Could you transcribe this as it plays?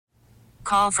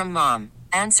Call from mom.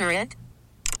 Answer it.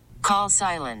 Call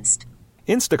silenced.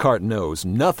 Instacart knows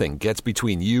nothing gets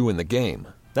between you and the game.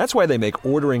 That's why they make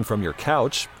ordering from your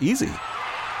couch easy.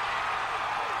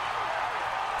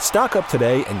 Stock up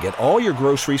today and get all your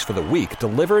groceries for the week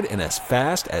delivered in as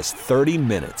fast as 30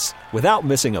 minutes without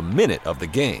missing a minute of the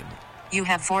game. You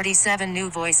have 47 new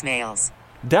voicemails.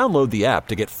 Download the app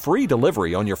to get free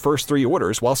delivery on your first 3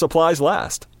 orders while supplies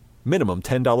last. Minimum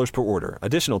 $10 per order.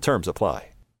 Additional terms apply.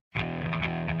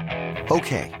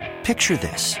 Okay, picture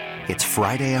this. It's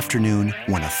Friday afternoon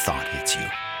when a thought hits you.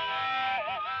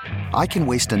 I can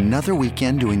waste another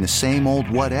weekend doing the same old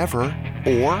whatever,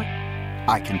 or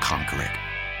I can conquer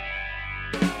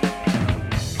it.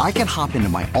 I can hop into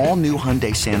my all-new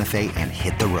Hyundai Santa Fe and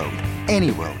hit the road.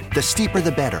 Any road. The steeper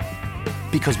the better.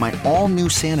 Because my all-new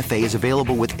Santa Fe is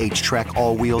available with H-Track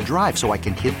all-wheel drive, so I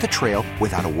can hit the trail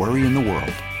without a worry in the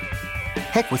world.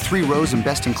 Heck, with 3 rows and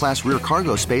best-in-class rear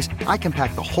cargo space, I can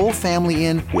pack the whole family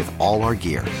in with all our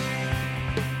gear.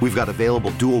 We've got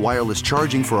available dual wireless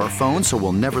charging for our phones, so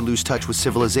we'll never lose touch with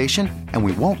civilization, and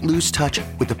we won't lose touch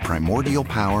with the primordial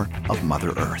power of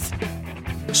Mother Earth.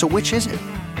 So which is it?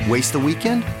 Waste the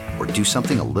weekend or do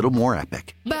something a little more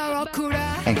epic?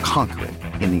 And conquer it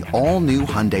in the all-new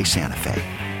Hyundai Santa Fe.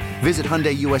 Visit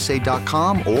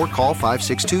HyundaiUSA.com or call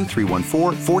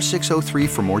 562-314-4603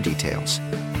 for more details.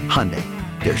 Hyundai,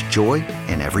 there's joy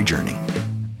in every journey.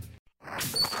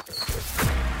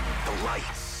 The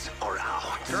lights are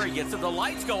out. Curry gets it, the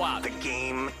lights go out. The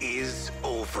game is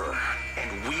over,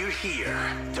 and we're here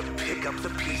to pick up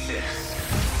the pieces.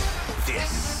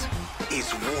 This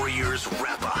is Warriors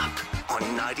Wrap-Up on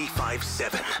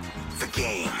 95.7 The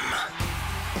Game.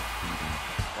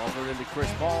 Over into Chris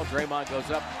Paul. Draymond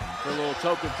goes up for a little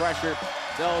token pressure.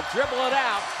 They'll dribble it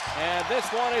out, and this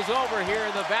one is over here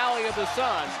in the Valley of the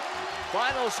Sun.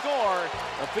 Final score,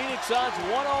 the Phoenix Suns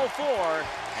 104,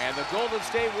 and the Golden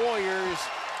State Warriors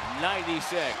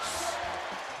 96.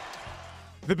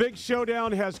 The big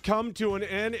showdown has come to an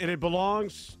end, and it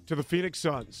belongs to the Phoenix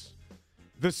Suns.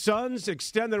 The Suns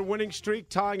extend their winning streak,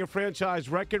 tying a franchise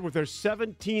record with their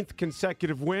 17th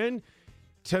consecutive win.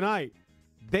 Tonight,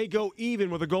 they go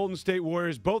even with the Golden State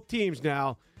Warriors. Both teams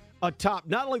now atop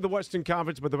not only the Western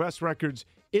Conference, but the best records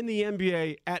in the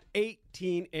NBA at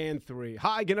 18-3.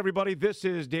 Hi again, everybody. This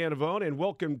is Dan Avone, and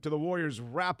welcome to the Warriors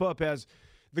Wrap-Up as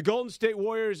the Golden State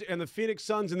Warriors and the Phoenix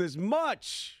Suns in this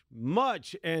much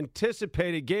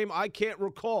anticipated game. I can't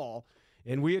recall,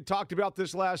 and we had talked about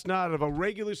this last night, of a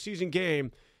regular season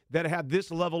game that had this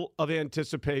level of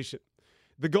anticipation.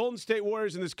 The Golden State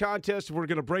Warriors in this contest, we're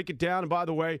going to break it down. And by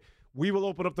the way, we will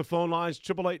open up the phone lines,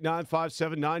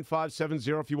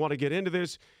 888-957-9570 if you want to get into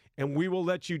this, and we will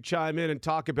let you chime in and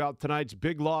talk about tonight's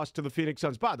big loss to the Phoenix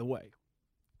Suns. By the way,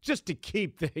 just to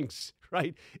keep things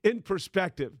right in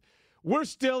perspective, we're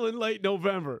still in late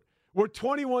November. We're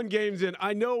 21 games in.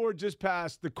 I know we're just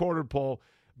past the quarter pole,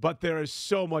 but there is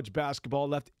so much basketball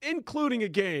left, including a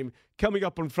game coming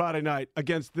up on Friday night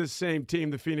against this same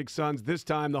team, the Phoenix Suns. This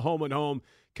time, the home and home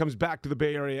comes back to the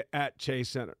Bay Area at Chase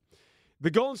Center. The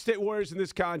Golden State Warriors in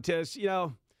this contest, you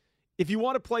know, if you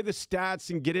want to play the stats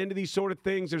and get into these sort of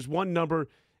things, there's one number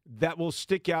that will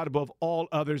stick out above all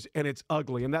others, and it's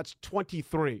ugly, and that's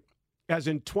 23, as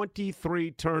in 23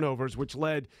 turnovers, which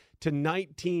led to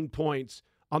 19 points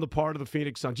on the part of the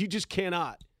Phoenix Suns. You just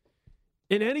cannot,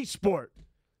 in any sport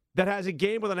that has a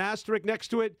game with an asterisk next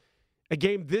to it, a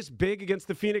game this big against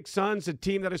the Phoenix Suns, a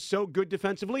team that is so good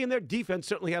defensively, and their defense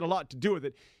certainly had a lot to do with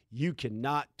it, you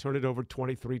cannot turn it over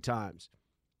 23 times.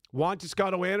 Juan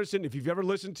Toscano Anderson, if you've ever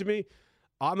listened to me,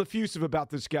 I'm effusive about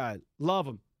this guy. Love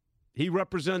him. He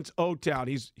represents O-Town.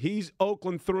 He's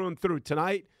Oakland through and through.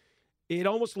 Tonight, it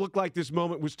almost looked like this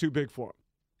moment was too big for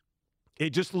him. It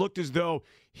just looked as though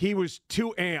he was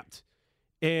too amped.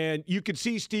 And you could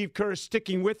see Steve Kerr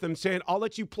sticking with him, saying, I'll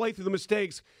let you play through the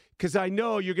mistakes because I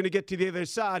know you're going to get to the other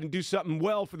side and do something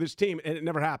well for this team. And it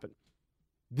never happened.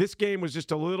 This game was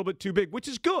just a little bit too big, which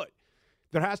is good.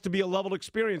 There has to be a level of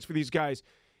experience for these guys.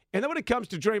 And then when it comes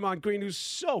to Draymond Green, who's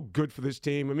so good for this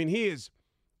team, I mean, he's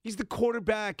the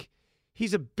quarterback.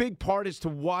 He's a big part as to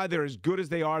why they're as good as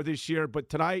they are this year. But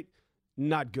tonight,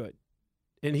 not good.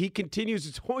 And he continues.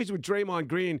 It's always with Draymond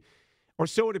Green, or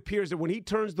so it appears, that when he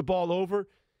turns the ball over,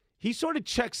 he sort of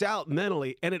checks out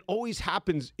mentally, and it always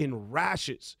happens in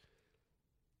rashes.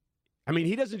 I mean,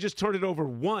 he doesn't just turn it over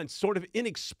once. Sort of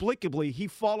inexplicably, he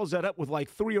follows that up with like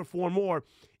 3 or 4 more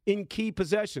in key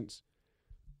possessions.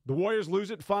 The Warriors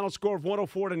lose it. Final score of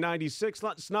 104-96.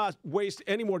 Let's not waste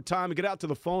any more time and get out to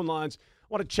the phone lines. I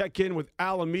want to check in with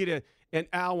Al Amita, and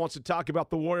Al wants to talk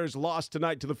about the Warriors' loss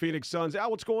tonight to the Phoenix Suns.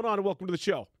 Al, what's going on, and welcome to the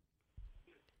show.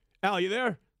 Al, you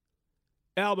there?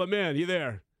 Alba, man, you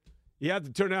there? You have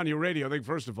to turn down your radio, I think,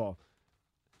 first of all.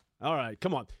 All right,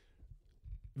 come on.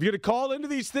 If you're going to call into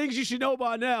these things, you should know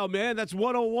by now, man. That's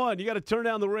 101. You got to turn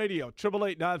down the radio.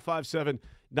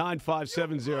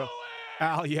 888-957-9570.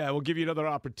 Al, yeah, we'll give you another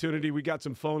opportunity. We got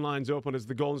some phone lines open as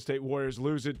the Golden State Warriors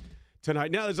lose it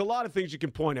tonight. Now, there's a lot of things you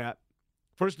can point at.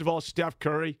 First of all, Steph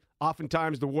Curry.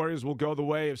 Oftentimes, the Warriors will go the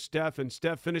way of Steph, and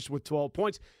Steph finished with 12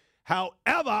 points.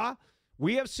 However,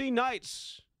 we have seen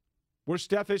nights where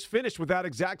Steph has finished with that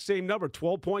exact same number,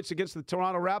 12 points against the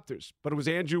Toronto Raptors. But it was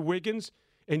Andrew Wiggins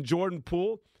and Jordan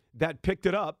Poole that picked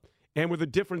it up and with a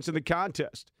difference in the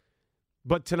contest.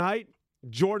 But tonight,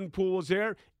 Jordan Poole was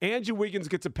there. Andrew Wiggins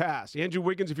gets a pass. Andrew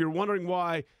Wiggins, if you're wondering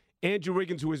why Andrew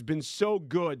Wiggins, who has been so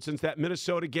good since that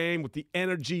Minnesota game with the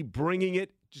energy, bringing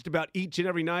it just about each and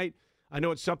every night, I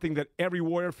know it's something that every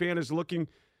Warrior fan is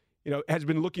has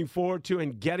been looking forward to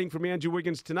and getting from Andrew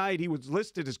Wiggins tonight. He was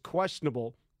listed as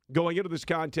questionable going into this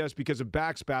contest because of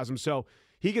back spasm. So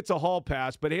he gets a hall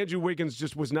pass, but Andrew Wiggins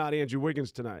just was not Andrew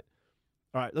Wiggins tonight.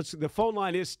 All right, the phone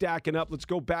line is stacking up. Let's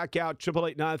go back out,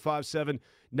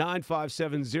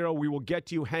 888-957-9570. We will get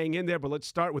to you. Hang in there, but let's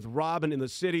start with Robin in the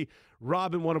city.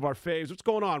 Robin, one of our faves. What's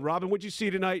going on, Robin? What'd you see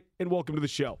tonight? And welcome to the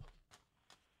show.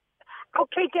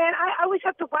 Okay, Dan, I always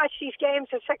have to watch these games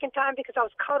a second time because I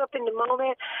was caught up in the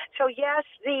moment. So, yes,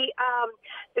 the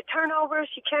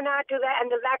turnovers, you cannot do that, and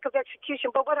the lack of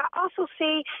execution. But what I also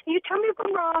see, and you tell me if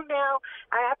I'm wrong now,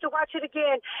 I have to watch it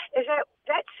again, is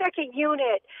that second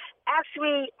unit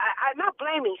actually, I'm not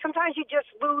blaming. Sometimes you just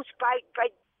lose by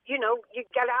you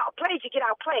get outplayed,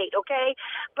 okay?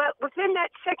 But within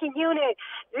that second unit,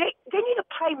 they need a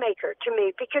playmaker to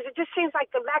me because it just seems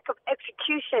like the lack of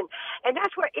execution. And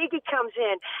that's where Iggy comes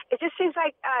in. It just seems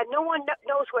like no one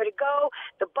knows where to go.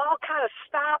 The ball kind of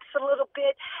stops a little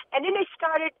bit. And then they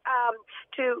started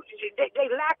they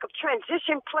lack of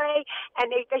transition play,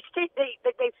 and they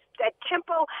that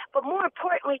tempo. But more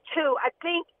importantly, too, I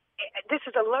think this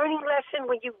is a learning lesson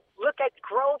when you look at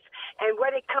growth and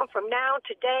where they come from now,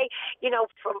 today.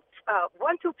 From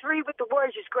 1 through 3 with the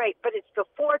Warriors is great, but it's the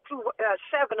 4 through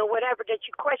 7 or whatever that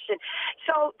you question.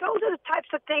 So those are the types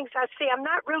of things I see. I'm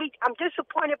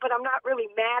disappointed, but I'm not really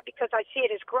mad because I see it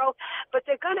as growth. But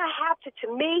they're going to have to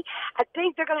me, I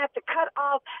think they're going to have to cut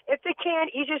off, if they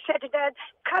can, you just said to that,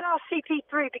 cut off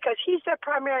CP3 because he's their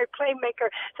primary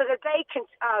playmaker so that they can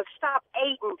stop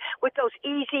Ayton with those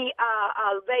easy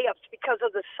layups because of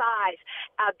the size.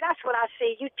 That's what I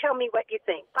see. You tell me what you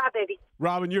think. Bye, baby.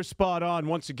 Robin, you're spot on.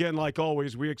 Once again, like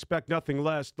always, we expect nothing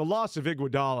less. The loss of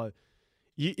Iguodala,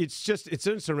 it's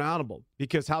insurmountable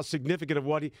because how significant of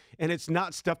and it's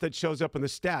not stuff that shows up in the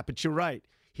stat, but you're right.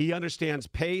 He understands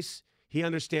pace. He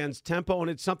understands tempo, and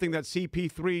it's something that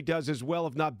CP3 does as well,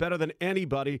 if not better than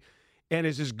anybody, and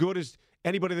is as good as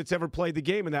anybody that's ever played the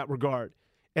game in that regard.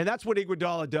 And that's what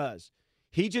Iguodala does.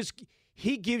 He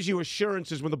gives you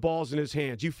assurances when the ball's in his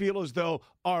hands. You feel as though,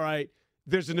 all right,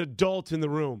 there's an adult in the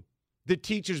room. The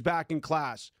teacher's back in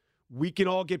class. We can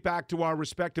all get back to our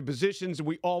respective positions, and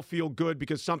we all feel good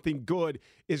because something good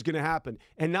is going to happen.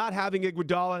 And not having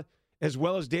Iguodala as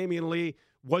well as Damian Lee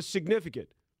was significant.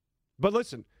 But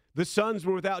listen, the Suns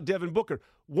were without Devin Booker.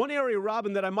 One area,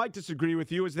 Robin, that I might disagree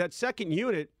with you is that second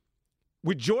unit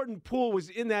with Jordan Poole was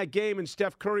in that game and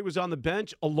Steph Curry was on the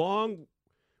bench along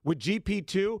with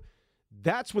GP2.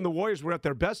 That's when the Warriors were at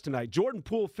their best tonight. Jordan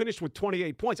Poole finished with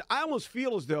 28 points. I almost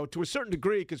feel as though, to a certain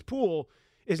degree, because Poole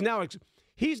is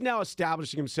he's now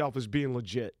establishing himself as being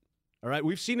legit. All right,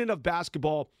 we've seen enough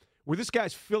basketball where this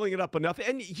guy's filling it up enough,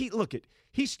 and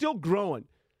he's still growing.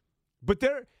 But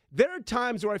there are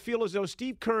times where I feel as though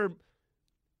Steve Kerr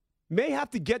may have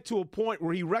to get to a point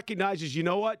where he recognizes, you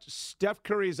know what, Steph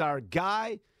Curry is our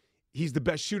guy. He's the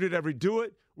best shooter to ever do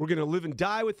it. We're going to live and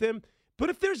die with him. But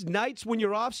if there's nights when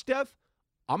you're off, Steph,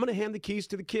 I'm going to hand the keys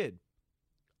to the kid.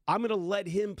 I'm going to let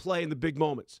him play in the big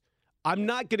moments. I'm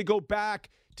not going to go back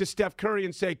to Steph Curry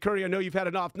and say, Curry, I know you've had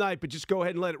an off night, but just go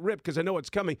ahead and let it rip because I know it's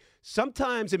coming.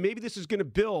 Sometimes, and maybe this is going to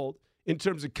build in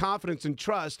terms of confidence and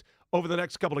trust over the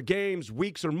next couple of games,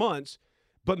 weeks, or months,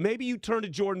 but maybe you turn to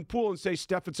Jordan Poole and say,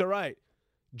 Steph, it's all right.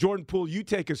 Jordan Poole, you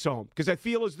take us home. Because I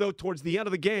feel as though towards the end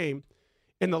of the game,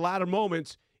 in the latter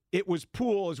moments, it was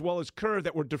Poole as well as Kerr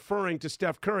that were deferring to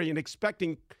Steph Curry and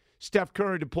expecting Steph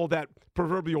Curry to pull that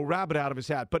proverbial rabbit out of his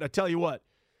hat. But I tell you what,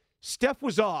 Steph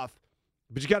was off,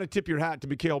 but you got to tip your hat to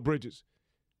Mikal Bridges.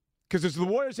 Because as the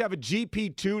Warriors have a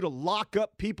GP2 to lock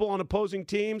up people on opposing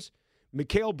teams,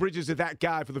 Mikal Bridges is that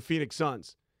guy for the Phoenix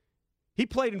Suns. He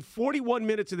played in 41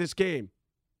 minutes of this game,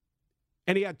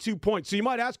 and he had 2 points. So you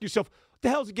might ask yourself, what the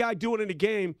hell's a guy doing in a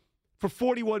game for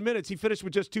 41 minutes? He finished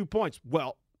with just 2 points.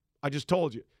 Well, I just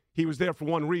told you. He was there for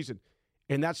one reason,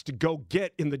 and that's to go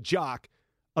get in the jock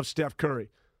of Steph Curry.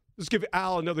 Let's give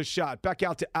Al another shot. Back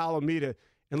out to Alameda,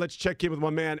 and let's check in with my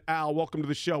man Al. Welcome to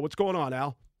the show. What's going on,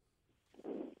 Al?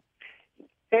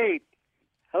 Hey,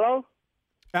 hello?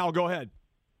 Al, go ahead.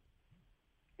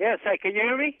 Yes, hi, can you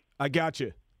hear me? I got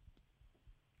you.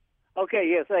 Okay,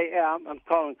 yes, I'm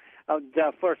calling.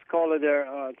 The first caller there,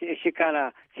 she kind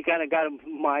of got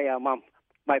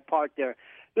my part there.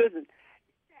 Listen,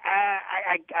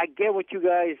 I get what you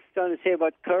guys trying to say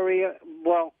about Curry.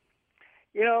 Well,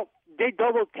 you know, they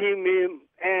double team him,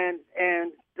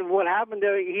 and what happened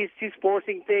there? He's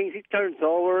forcing things. He turns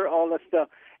over all that stuff,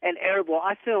 and air ball.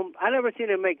 I never seen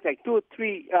him make like 2 or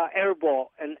 3 air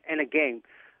ball in a game.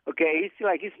 Okay,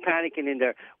 he's panicking in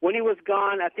there. When he was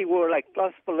gone, I think we were like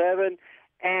plus 11,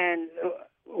 and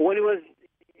when he was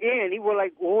in, we were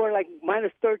like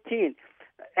minus 13.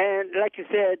 And like you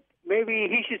said, maybe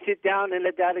he should sit down and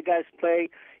let the other guys play.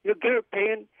 You know, Garrett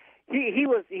Payne, he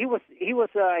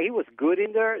was good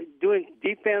in there doing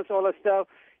defense, all that stuff.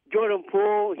 Jordan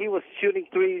Poole, he was shooting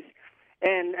threes,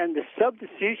 and the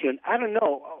substitution, I don't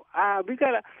know. I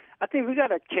think we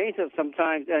gotta change it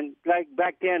sometimes. And like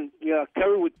back then, you know,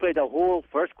 Curry would play the whole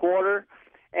first quarter,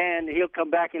 and he'll come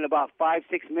back in about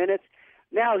 5-6 minutes.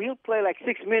 Now he'll play like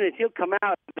 6 minutes. He'll come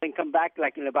out and come back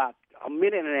like in about a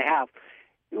minute and a half,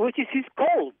 which is he's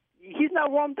cold. He's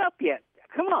not warmed up yet.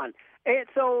 Come on. And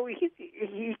so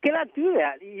he cannot do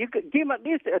that. You could give him at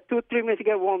least 2 or 3 minutes to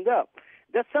get warmed up.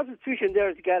 That substitution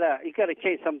there you gotta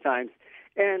change sometimes.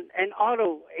 And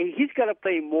Otto, he's gotta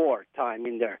play more time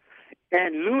in there.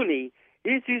 And Looney,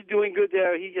 he's doing good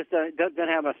there. He just doesn't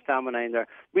have a stamina in there.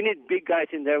 We need big guys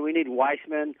in there. We need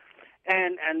Weissman,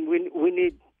 and we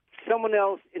need someone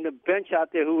else in the bench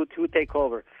out there who take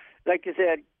over. Like you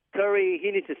said, Curry,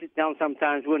 he needs to sit down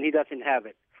sometimes when he doesn't have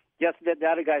it. Just let the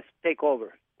other guys take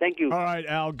over. Thank you. All right,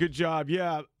 Al, good job.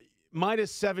 Yeah,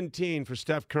 minus 17 for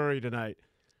Steph Curry tonight.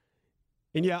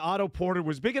 And, yeah, Otto Porter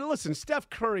was big. And, listen, Steph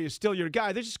Curry is still your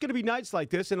guy. There's just going to be nights like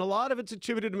this, and a lot of it's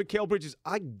attributed to Mikal Bridges.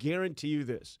 I guarantee you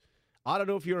this. I don't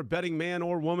know if you're a betting man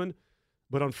or woman,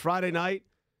 but on Friday night,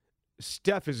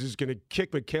 Steph is just going to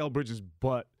kick Mikal Bridges'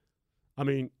 butt. I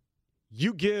mean,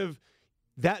 you give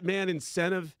that man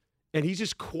incentive, and he's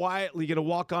just quietly going to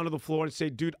walk onto the floor and say,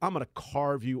 dude, I'm going to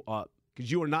carve you up because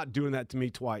you are not doing that to me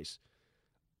twice.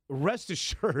 Rest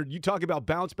assured, you talk about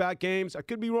bounce-back games. I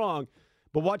could be wrong.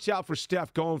 But watch out for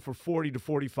Steph going for 40 to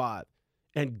 45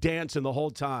 and dancing the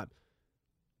whole time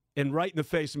and right in the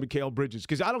face of Mikal Bridges.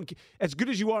 Because as good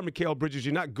as you are, Mikal Bridges,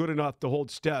 you're not good enough to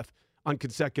hold Steph on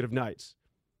consecutive nights.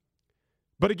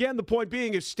 But again, the point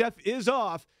being, if Steph is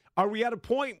off, are we at a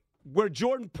point where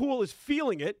Jordan Poole is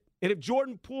feeling it? And if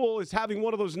Jordan Poole is having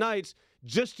one of those nights,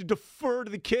 just to defer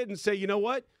to the kid and say, you know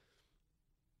what?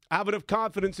 I have enough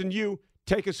confidence in you.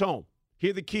 Take us home.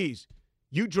 Here are the keys.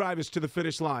 You drive us to the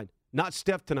finish line. Not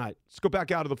Steph tonight. Let's go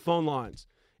back out to the phone lines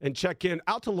and check in.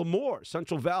 Out to Lemoore,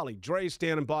 Central Valley. Dre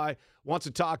standing by, wants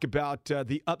to talk about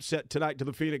the upset tonight to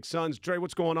the Phoenix Suns. Dre,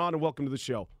 what's going on, and welcome to the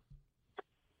show.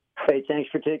 Hey, thanks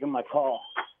for taking my call.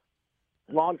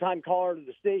 Long-time caller to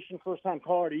the station, first-time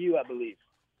caller to you, I believe.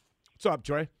 What's up,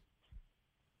 Dre?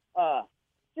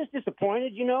 Just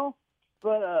disappointed, you know.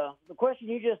 But the question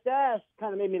you just asked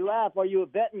kind of made me laugh. Are you a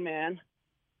betting man?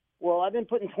 Well, I've been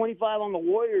putting 25 on the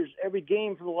Warriors every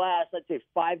game for the last, I'd say,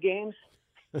 5 games.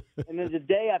 And there's a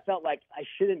day I felt like I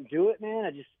shouldn't do it, man.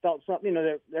 I just felt something, you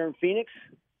know, they're in Phoenix.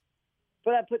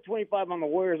 But I put 25 on the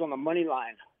Warriors on the money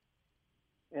line.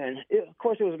 And, of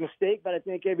course, it was a mistake, but I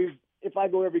think if I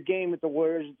go every game with the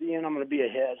Warriors at the end, I'm going to be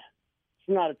ahead. It's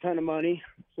not a ton of money.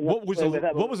 So what was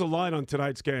the line on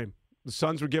tonight's game? The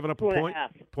Suns were giving up a point?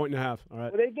 Point and a half. All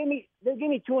right. Well, they gave me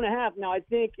 2.5. Now, I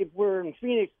think if we're in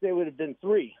Phoenix, they would have been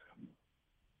 3.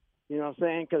 You know what I'm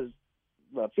saying? Because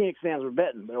Phoenix fans were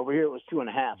betting, but over here it was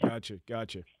 2.5.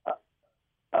 Gotcha.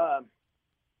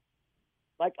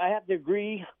 Like, I have to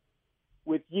agree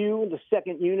with you. The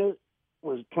second unit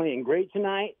was playing great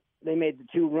tonight. They made the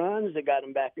 2 runs. They got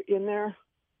them back in there.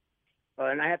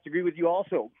 And I have to agree with you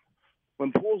also.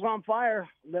 When Poole's on fire,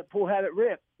 let Poole have it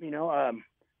rip. You know,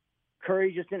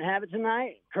 Curry just didn't have it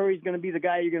tonight. Curry's going to be the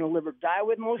guy you're going to live or die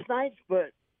with most nights,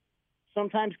 but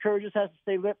sometimes Curry just has to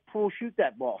say, let Poole shoot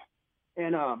that ball.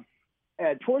 And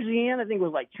towards the end, I think it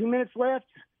was like 2 minutes left,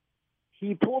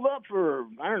 he pulled up for,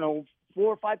 4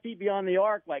 or 5 feet beyond the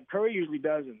arc like Curry usually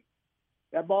does. And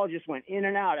that ball just went in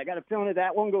and out. I got a feeling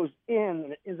that one goes in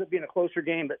and it ends up being a closer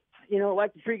game. But, you know,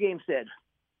 like the pregame said,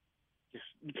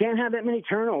 you can't have that many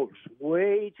turnovers.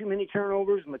 Way too many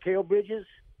turnovers. Mikal Bridges,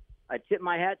 I tip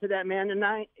my hat to that man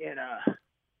tonight. And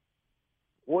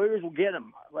Warriors will get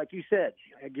him. Like you said,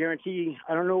 I guarantee,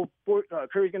 I don't know if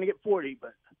Curry's going to get 40,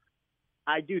 but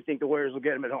I do think the Warriors will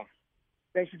get them at home.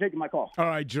 Thanks for taking my call. All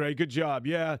right, Dre, good job.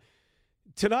 Yeah,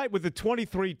 tonight with the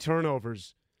 23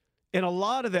 turnovers, and a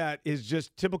lot of that is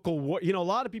just typical. A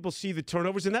lot of people see the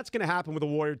turnovers, and that's going to happen with a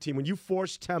Warrior team. When you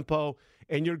force tempo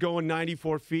and you're going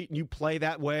 94 feet and you play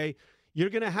that way, you're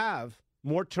going to have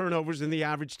more turnovers than the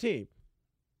average team.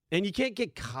 And you can't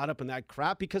get caught up in that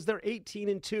crap because they're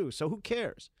 18-2, so who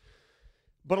cares?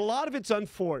 But a lot of it's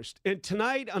unforced. And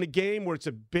tonight on a game where it's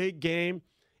a big game,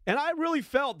 and I really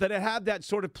felt that it had that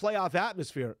sort of playoff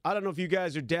atmosphere. I don't know if you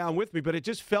guys are down with me, but it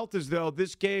just felt as though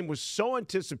this game was so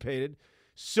anticipated,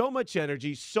 so much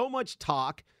energy, so much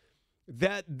talk,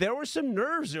 that there were some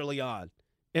nerves early on.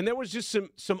 And there was just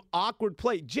some awkward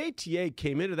play. JTA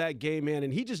came into that game, man,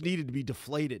 and he just needed to be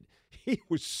deflated. He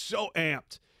was so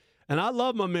amped. And I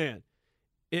love my man.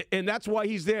 And that's why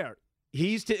he's there.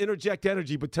 He's to interject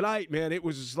energy. But tonight, man, it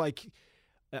was just like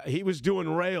he was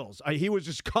doing rails. He was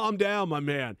just calm down, my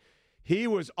man. He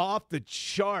was off the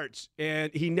charts.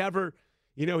 And he never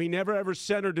ever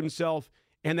centered himself.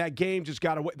 And that game just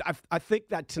got away. I think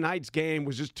that tonight's game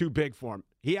was just too big for him.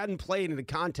 He hadn't played in a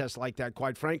contest like that,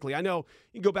 quite frankly. I know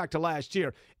you can go back to last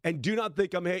year. And do not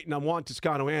think I'm hating on Juan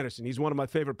Toscano Anderson. He's one of my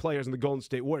favorite players in the Golden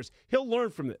State Warriors. He'll learn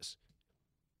from this,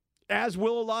 as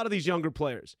will a lot of these younger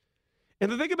players.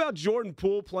 And the thing about Jordan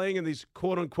Poole playing in these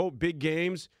quote-unquote big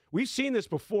games, we've seen this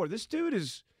before. This dude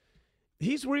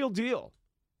he's real deal.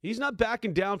 He's not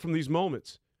backing down from these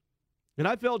moments. And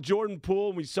I felt Jordan Poole,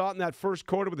 and we saw it in that first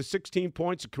quarter with the 16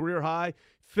 points, a career high,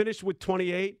 finished with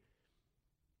 28,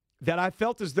 that I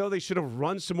felt as though they should have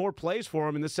run some more plays for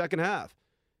him in the second half.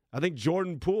 I think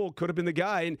Jordan Poole could have been the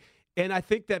guy. And I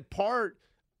think that part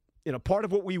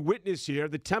of what we witness here,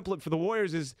 the template for the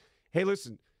Warriors is, hey,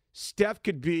 listen, Steph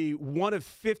could be 1 of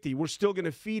 50. We're still going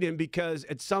to feed him because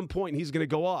at some point he's going to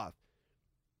go off.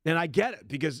 And I get it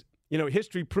because,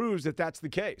 history proves that that's the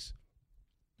case.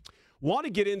 Want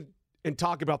to get in and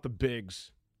talk about the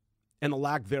bigs and the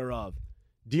lack thereof.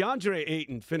 DeAndre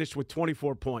Ayton finished with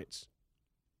 24 points.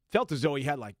 Felt as though he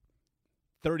had like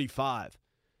 35.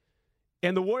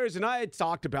 And the Warriors, and I had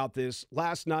talked about this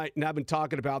last night, and I've been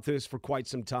talking about this for quite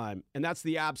some time, and that's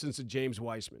the absence of James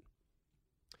Wiseman.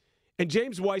 And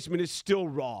James Wiseman is still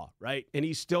raw, right? And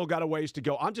he's still got a ways to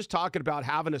go. I'm just talking about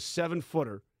having a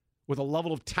 7-footer with a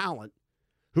level of talent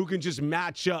who can just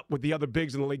match up with the other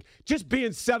bigs in the league. Just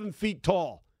being 7 feet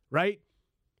tall, right?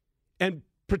 And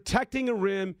protecting a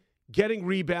rim, getting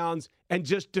rebounds, and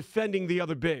just defending the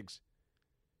other bigs.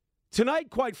 Tonight,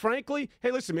 quite frankly,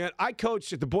 hey, listen, man, I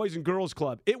coached at the Boys and Girls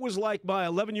Club. It was like my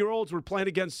 11-year-olds were playing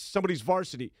against somebody's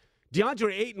varsity.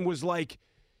 DeAndre Ayton was like,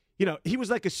 he was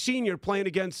like a senior playing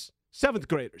against 7th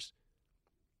graders.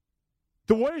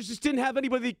 The Warriors just didn't have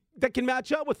anybody that can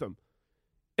match up with them.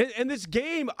 And this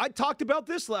game, I talked about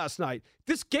this last night.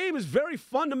 This game is very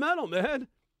fundamental, man.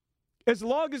 As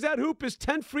long as that hoop is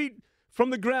 10 feet from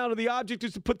the ground and the object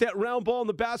is to put that round ball in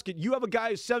the basket, you have a guy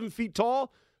who's 7 feet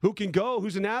tall who can go,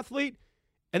 who's an athlete,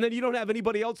 and then you don't have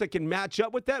anybody else that can match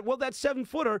up with that. Well, that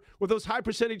 7-footer with those high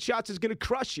percentage shots is going to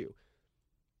crush you.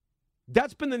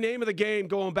 That's been the name of the game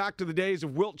going back to the days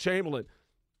of Wilt Chamberlain,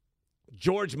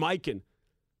 George Mikan,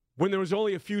 when there was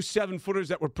only a few 7-footers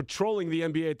that were patrolling the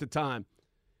NBA at the time.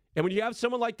 And when you have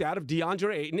someone like that of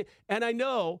DeAndre Ayton, and I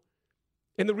know,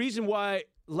 and the reason why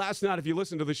last night, if you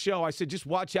listen to the show, I said just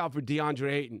watch out for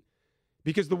DeAndre Ayton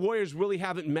because the Warriors really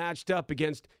haven't matched up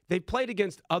against, they've played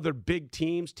against other big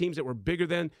teams that were bigger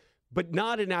than, but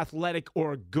not an athletic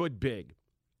or a good big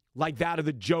like that of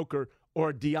the Joker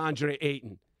or DeAndre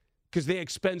Ayton. Because they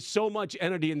expend so much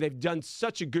energy and they've done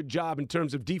such a good job in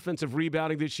terms of defensive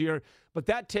rebounding this year. But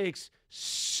that takes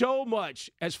so much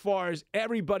as far as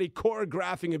everybody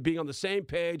choreographing and being on the same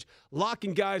page,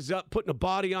 locking guys up, putting a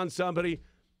body on somebody,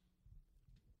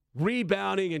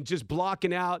 rebounding and just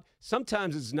blocking out.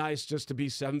 Sometimes it's nice just to be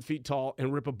 7 feet tall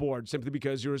and rip a board simply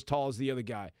because you're as tall as the other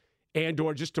guy. And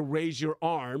or just to raise your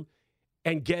arm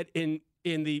and get in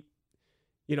the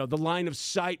line of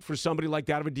sight for somebody like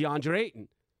that of a DeAndre Ayton.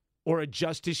 Or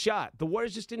adjust his shot. The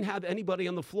Warriors just didn't have anybody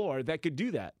on the floor that could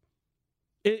do that.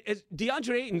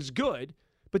 DeAndre Ayton's good,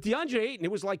 but DeAndre Ayton,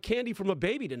 it was like candy from a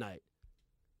baby tonight.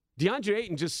 DeAndre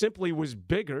Ayton just simply was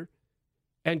bigger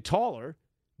and taller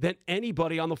than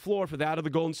anybody on the floor for that of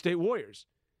the Golden State Warriors.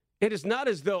 It is not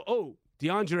as though,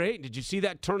 DeAndre Ayton, did you see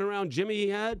that turnaround Jimmy he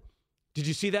had? Did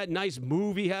you see that nice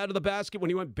move he had to the basket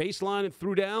when he went baseline and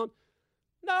threw down?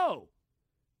 No.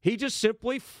 He just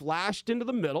simply flashed into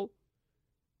the middle.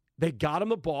 They got him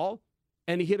the ball,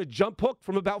 and he hit a jump hook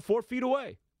from about 4 feet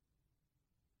away.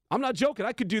 I'm not joking.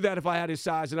 I could do that if I had his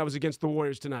size and I was against the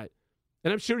Warriors tonight.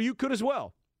 And I'm sure you could as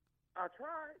well. I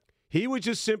tried. He was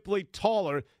just simply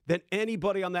taller than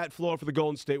anybody on that floor for the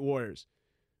Golden State Warriors.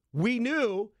 We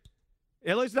knew,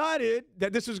 at least I did,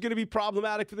 that this was going to be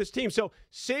problematic for this team. So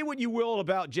say what you will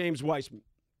about James Wiseman.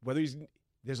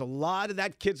 There's a lot of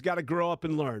that kid's got to grow up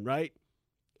and learn, right?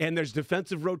 And there's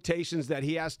defensive rotations that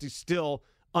he has to still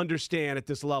understand at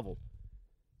this level.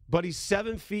 But he's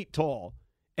 7 feet tall.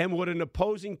 And when an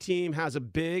opposing team has a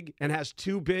big and has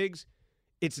two bigs,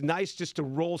 it's nice just to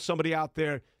roll somebody out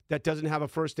there that doesn't have a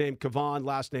first name Kevon,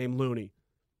 last name Looney.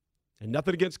 And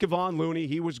nothing against Kevon Looney.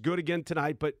 He was good again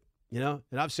tonight, but, and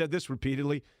I've said this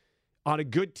repeatedly, on a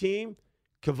good team,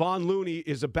 Kevon Looney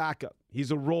is a backup.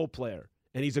 He's a role player,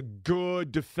 and he's a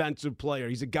good defensive player.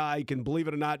 He's a guy who can, believe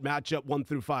it or not, match up 1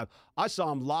 through 5. I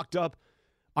saw him locked up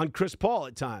on Chris Paul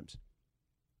at times.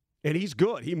 And he's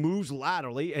good. He moves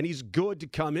laterally, and he's good to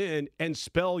come in and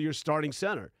spell your starting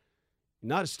center.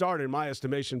 Not a starter, in my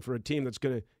estimation, for a team that's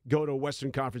going to go to a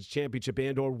Western Conference championship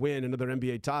and or win another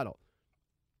NBA title.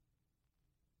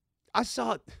 I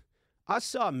saw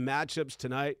matchups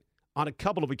tonight on a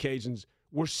couple of occasions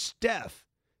where Steph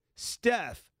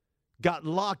got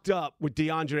locked up with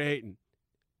DeAndre Ayton.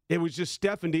 It was just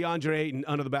Steph and DeAndre Ayton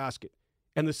under the basket.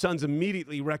 And the Suns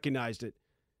immediately recognized it.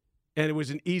 And it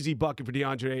was an easy bucket for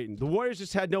DeAndre Ayton. The Warriors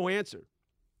just had no answer.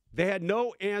 They had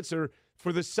no answer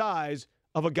for the size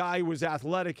of a guy who was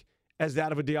athletic as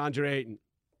that of a DeAndre Ayton.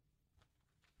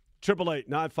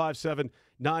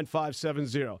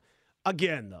 888-957-9570.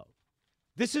 Again, though,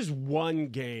 this is one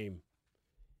game.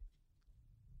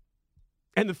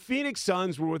 And the Phoenix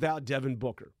Suns were without Devin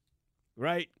Booker,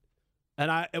 right?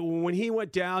 And when he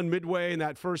went down midway in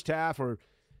that first half or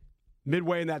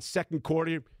midway in that second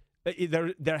quarter,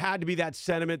 there had to be that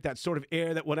sentiment, that sort of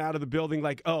air that went out of the building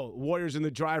like, oh, Warriors in the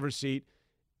driver's seat.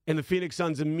 And the Phoenix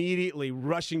Suns immediately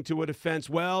rushing to a defense.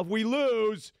 Well, if we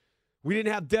lose, we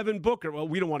didn't have Devin Booker. Well,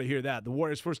 we don't want to hear that. The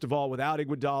Warriors, first of all, without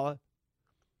Iguodala,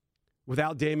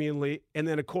 without Damian Lee, and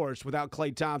then, of course, without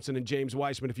Klay Thompson and James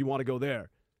Wiseman, if you want to go there.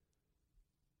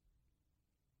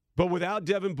 But without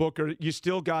Devin Booker, you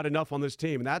still got enough on this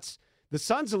team. And the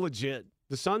Suns are legit.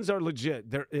 The Suns are legit.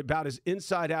 They're about as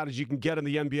inside out as you can get in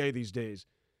the NBA these days.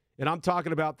 And I'm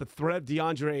talking about the threat of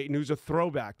DeAndre Ayton, who's a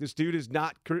throwback. This dude is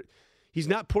not – he's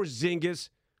not Porzingis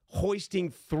hoisting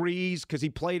threes because he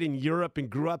played in Europe and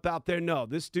grew up out there. No,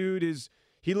 this dude is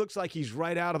 – he looks like he's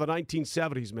right out of the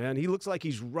 1970s, man. He looks like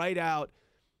he's right out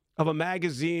of a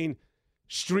magazine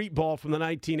street ball from the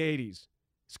 1980s.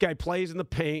 This guy plays in the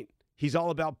paint. He's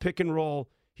all about pick and roll.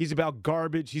 He's about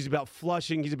garbage. He's about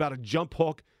flushing. He's about a jump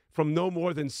hook from no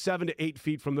more than 7 to 8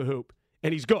 feet from the hoop.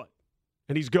 And he's good.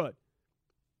 And he's good.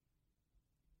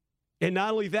 And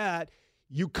not only that,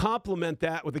 you complement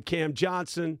that with a Cam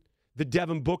Johnson, the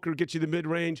Devin Booker gets you the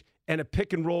mid-range, and a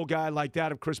pick-and-roll guy like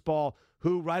that of Chris Paul,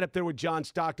 who right up there with John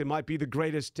Stockton might be the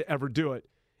greatest to ever do it.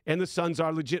 And the Suns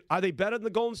are legit. Are they better than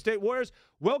the Golden State Warriors?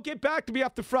 Well, get back to me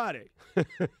after Friday.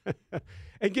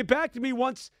 And get back to me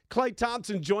once Klay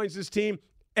Thompson joins this team.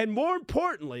 And more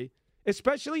importantly,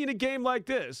 especially in a game like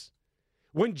this,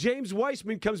 when James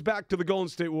Wiseman comes back to the Golden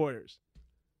State Warriors.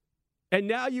 And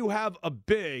now you have a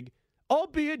big,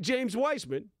 albeit James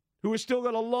Wiseman, who has still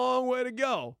got a long way to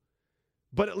go,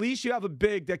 but at least you have a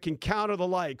big that can counter the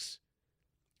likes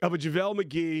of a JaVale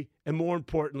McGee and, more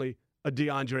importantly, a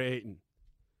DeAndre Ayton.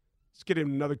 Let's get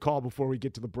him another call before we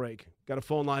get to the break. Got a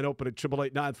phone line open at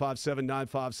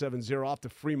 888-957-9570 off to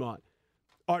Fremont.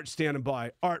 Art standing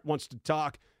by. Art wants to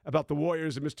talk about the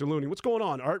Warriors and Mr. Looney. What's going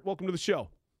on, Art? Welcome to the show.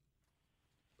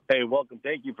 Hey, welcome.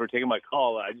 Thank you for taking my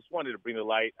call. I just wanted to bring to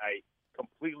light, I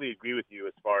completely agree with you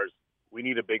as far as we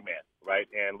need a big man, right?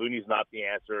 And Looney's not the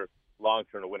answer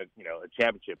long-term to win a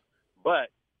championship. But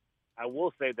I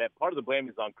will say that part of the blame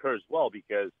is on Kerr as well,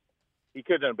 because he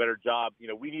could have done a better job.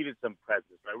 We needed some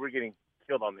presence, right? We're getting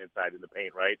killed on the inside in the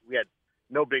paint, right? We had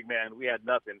no big man. We had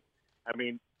nothing. I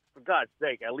mean, for God's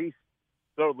sake, at least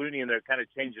throw Looney in there, kind of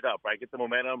change it up, right? Get the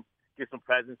momentum, get some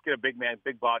presence, get a big man,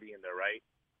 big body in there, right?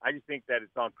 I just think that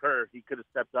it's on Kerr. He could have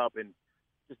stepped up and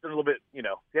just done a little bit, he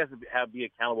has to be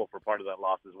accountable for part of that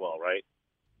loss as well, right?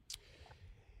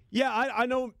 Yeah, I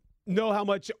don't know how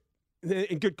much,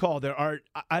 and good call there, Art.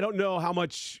 I don't know how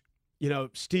much,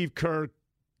 Steve Kerr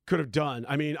could have done.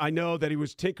 I mean, I know that he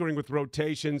was tinkering with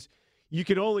rotations. You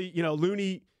can only,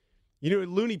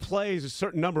 Looney plays a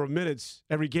certain number of minutes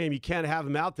every game. You can't have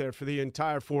him out there for the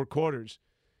entire 4 quarters.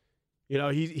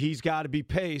 He's got to be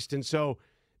paced. And so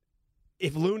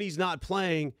if Looney's not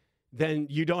playing, then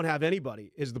you don't have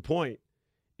anybody, is the point.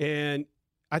 And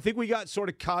I think we got sort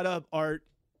of caught up, Art,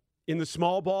 in the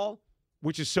small ball,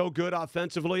 which is so good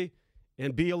offensively,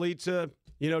 and Bielitsa,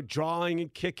 drawing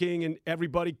and kicking and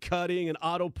everybody cutting, and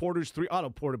Otto Porter's three. Otto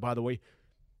Porter, by the way,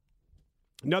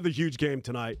 Another huge game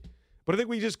tonight. But I think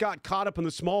we just got caught up in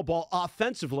the small ball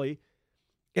offensively,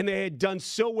 and they had done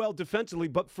so well defensively,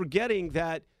 but forgetting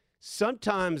that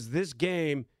sometimes this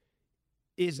game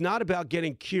is not about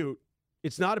getting cute.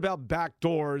 It's not about back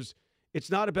doors. It's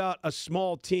not about a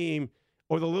small team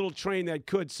or the little train that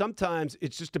could. Sometimes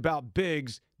it's just about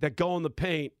bigs that go in the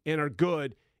paint and are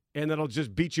good and that'll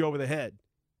just beat you over the head.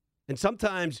 And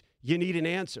sometimes you need an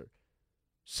answer.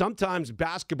 Sometimes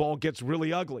basketball gets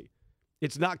really ugly.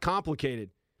 It's not complicated.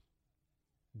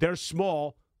 They're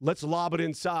small. Let's lob it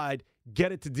inside,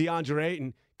 get it to DeAndre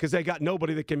Ayton because they got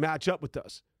nobody that can match up with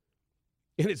us.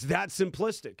 And it's that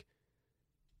simplistic.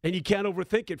 And you can't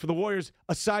overthink it for the Warriors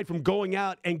aside from going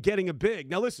out and getting a big.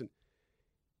 Now, listen,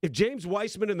 if James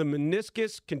Wiseman and the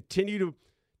meniscus continue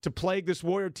to plague this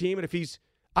Warrior team, and if he's,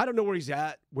 I don't know where he's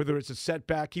at, whether it's a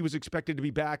setback. He was expected to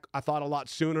be back, I thought, a lot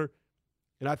sooner.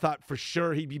 And I thought for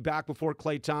sure he'd be back before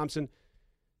Klay Thompson.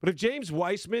 But if James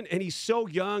Wiseman, and he's so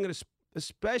young, and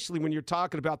especially when you're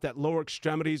talking about that lower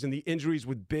extremities and the injuries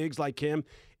with bigs like him,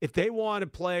 if they want to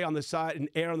play on the side and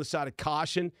err on the side of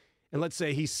caution, and let's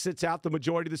say he sits out the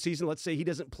majority of the season, let's say he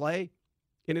doesn't play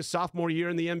in his sophomore year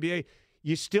in the NBA,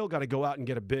 you still got to go out and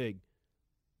get a big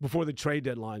before the trade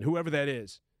deadline, whoever that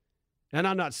is. And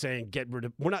I'm not saying get rid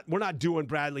of – we're not doing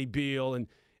Bradley Beal and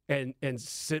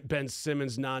Ben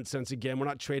Simmons nonsense again. We're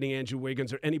not trading Andrew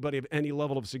Wiggins or anybody of any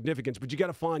level of significance, but you got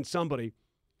to find somebody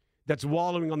that's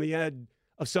wallowing on the edge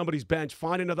of somebody's bench.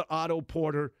 Find another Otto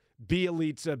Porter, be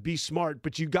elite, be smart,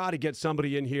 but you got to get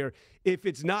somebody in here. If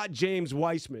it's not James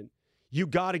Wiseman, you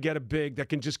got to get a big that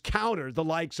can just counter the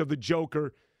likes of the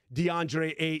Joker,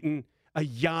 DeAndre Ayton, a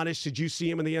Giannis. Did you see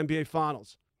him in the NBA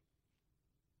Finals?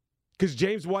 Because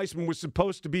James Wiseman was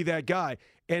supposed to be that guy.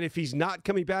 And if he's not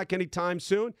coming back anytime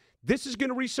soon, this is going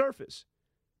to resurface.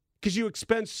 Because you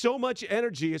expend so much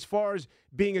energy as far as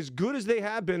being as good as they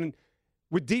have been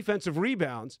with defensive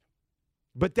rebounds.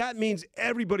 But that means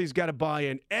everybody's got to buy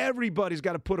in. Everybody's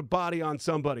got to put a body on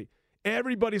somebody.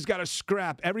 Everybody's got to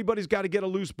scrap. Everybody's got to get a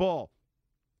loose ball.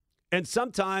 And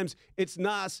sometimes it's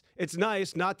nice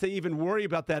not to even worry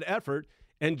about that effort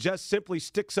and just simply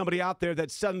stick somebody out there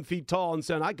that's 7 feet tall and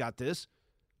saying, I got this.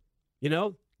 You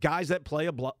know, guys that play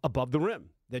above the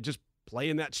rim, that just play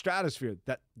in that stratosphere,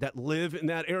 that live in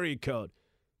that area code.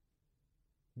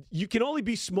 You can only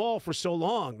be small for so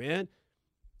long, man.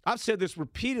 I've said this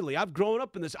repeatedly. I've grown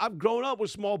up in this. I've grown up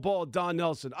with small ball Don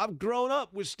Nelson. I've grown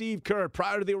up with Steve Kerr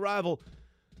prior to the arrival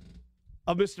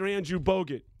of Mr. Andrew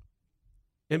Bogut.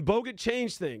 And Bogut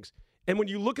changed things. And when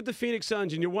you look at the Phoenix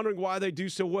Suns and you're wondering why they do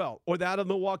so well, or that of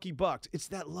the Milwaukee Bucks, it's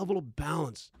that level of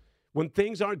balance. When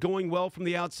things aren't going well from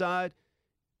the outside,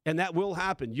 and that will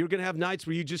happen, you're going to have nights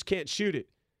where you just can't shoot it.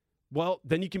 Well,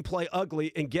 then you can play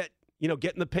ugly and get in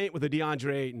the paint with a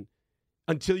DeAndre Ayton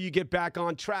until you get back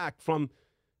on track from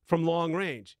long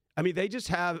range. I mean, they just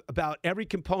have about every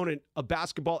component of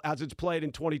basketball as it's played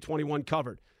in 2021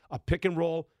 covered. A pick and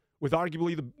roll with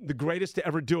arguably the greatest to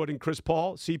ever do it in Chris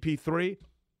Paul, CP3.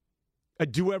 A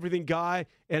do-everything guy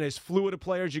and as fluid a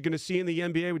player as you're going to see in the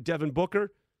NBA with Devin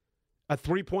Booker. A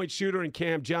three-point shooter in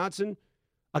Cam Johnson.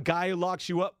 A guy who locks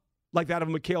you up like that of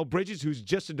Mikal Bridges, who's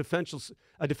just a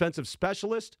defensive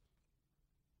specialist.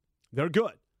 They're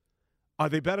good. Are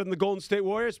they better than the Golden State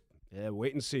Warriors? Yeah,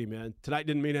 wait and see, man. Tonight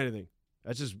didn't mean anything.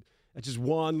 That's just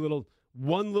one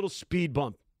little speed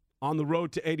bump on the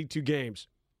road to 82 games.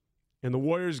 And the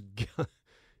Warriors,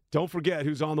 don't forget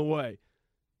who's on the way.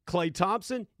 Klay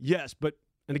Thompson, yes, but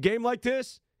in a game like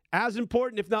this, as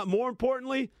important, if not more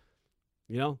importantly,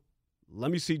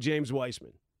 let me see James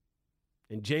Wiseman.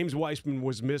 And James Wiseman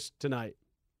was missed tonight.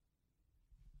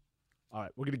 All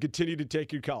right, we're going to continue to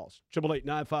take your calls.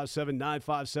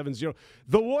 888-957-9570.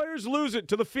 The Warriors lose it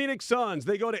to the Phoenix Suns.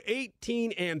 They go to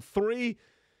 18-3.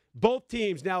 Both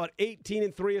teams now at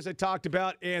 18-3, as I talked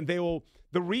about, and the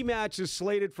rematch is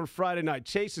slated for Friday night.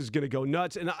 Chase is going to go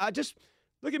nuts, and I just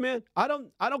look at, man, I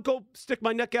don't go stick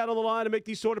my neck out on the line and make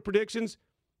these sort of predictions,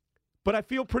 but I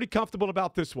feel pretty comfortable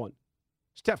about this one.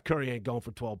 Steph Curry ain't going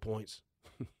for 12 points.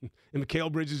 And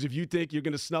Mikal Bridges, if you think you're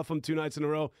going to snuff him 2 nights in a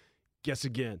row, guess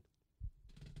again.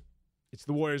 It's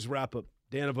the Warriors wrap-up.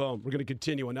 Dan Avone. We're going to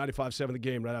continue on 95.7 The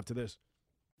Game right after this.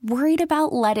 Worried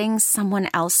about letting someone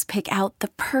else pick out the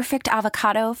perfect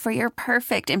avocado for your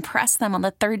perfect impress them on the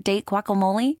third date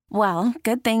guacamole? Well,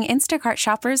 good thing Instacart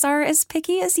shoppers are as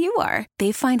picky as you are.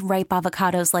 They find ripe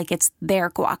avocados like it's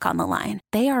their guac on the line.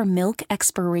 They are milk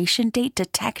expiration date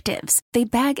detectives. They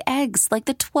bag eggs like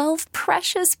the 12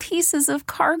 precious pieces of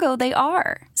cargo they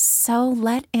are. So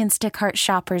let Instacart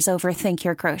shoppers overthink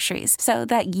your groceries so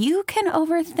that you can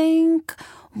overthink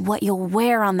what you'll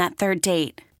wear on that third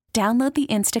date. Download the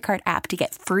Instacart app to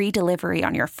get free delivery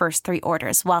on your first 3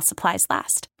 orders while supplies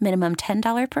last. Minimum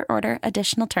 $10 per order.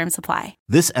 Additional terms apply.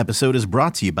 This episode is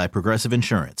brought to you by Progressive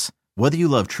Insurance. Whether you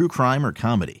love true crime or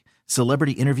comedy,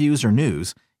 celebrity interviews or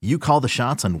news, you call the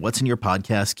shots on what's in your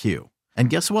podcast queue. And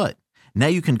guess what? Now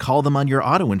you can call them on your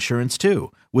auto insurance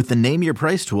too with the Name Your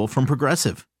Price tool from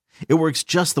Progressive. It works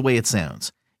just the way it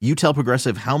sounds. You tell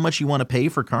Progressive how much you want to pay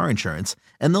for car insurance,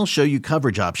 and they'll show you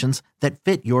coverage options that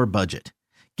fit your budget.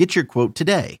 Get your quote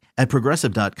today at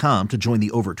Progressive.com to join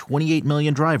the over 28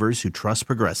 million drivers who trust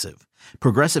Progressive.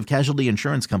 Progressive Casualty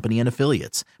Insurance Company and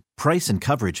Affiliates. Price and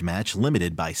coverage match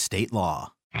limited by state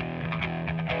law.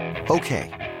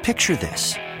 Okay, picture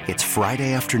this. It's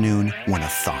Friday afternoon when a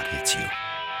thought hits you.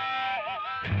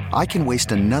 I can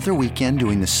waste another weekend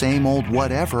doing the same old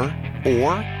whatever,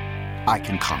 or I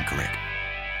can conquer it.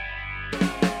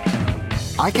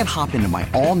 I can hop into my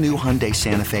all-new Hyundai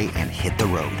Santa Fe and hit the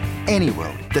road. Any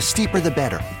road. The steeper, the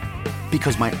better.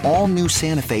 Because my all-new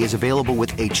Santa Fe is available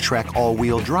with H-Track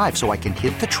all-wheel drive, so I can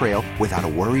hit the trail without a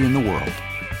worry in the world.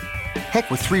 Heck,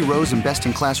 with 3 rows and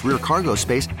best-in-class rear cargo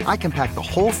space, I can pack the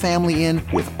whole family in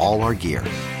with all our gear.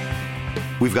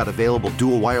 We've got available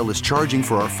dual wireless charging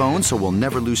for our phones, so we'll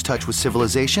never lose touch with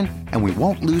civilization, and we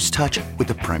won't lose touch with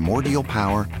the primordial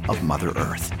power of Mother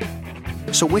Earth.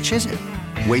 So which is it?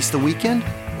 Waste the weekend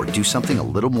or do something a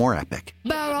little more epic?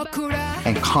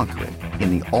 And conquer it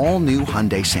in the all-new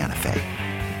Hyundai Santa Fe.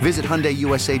 Visit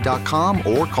HyundaiUSA.com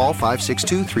or call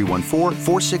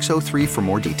 562-314-4603 for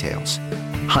more details.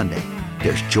 Hyundai,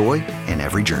 there's joy in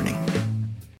every journey.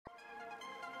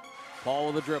 Paul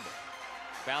with the dribble.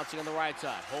 Bouncing on the right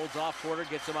side. Holds off Porter,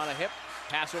 gets him on a hip.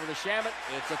 Pass over to Shamet.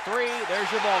 It's a 3.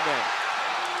 There's your ball game.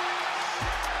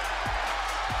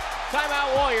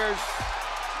 Timeout Warriors.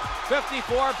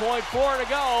 54.4 to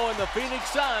go, and the Phoenix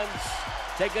Suns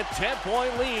take a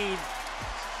 10-point lead.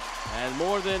 And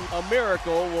more than a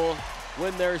miracle, will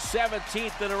win their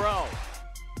 17th in a row.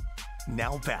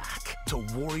 Now back to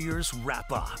Warriors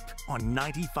Wrap Up on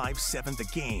 95.7 The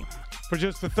Game. For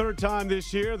just the 3rd time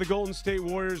this year, the Golden State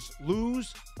Warriors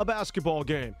lose a basketball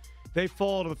game. They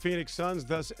fall to the Phoenix Suns,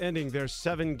 thus ending their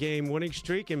 7-game winning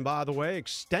streak, and by the way,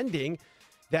 extending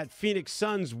that Phoenix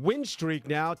Suns win streak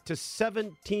now to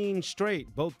 17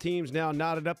 straight. Both teams now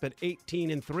knotted up at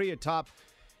 18-3 atop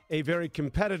a very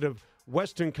competitive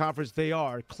Western Conference. They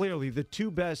are clearly the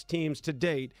 2 best teams to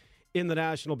date in the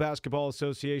National Basketball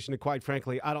Association. And quite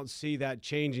frankly, I don't see that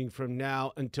changing from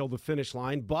now until the finish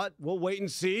line. But we'll wait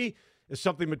and see if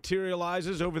something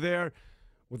materializes over there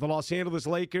with the Los Angeles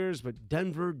Lakers. But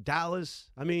Denver, Dallas,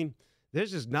 I mean,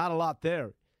 there's just not a lot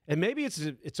there. And maybe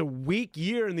it's a weak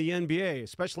year in the NBA,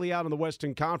 especially out in the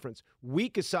Western Conference.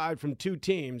 Weak aside from 2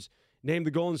 teams, named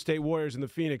the Golden State Warriors and the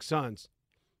Phoenix Suns.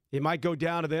 It might go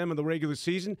down to them in the regular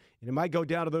season, and it might go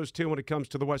down to those 2 when it comes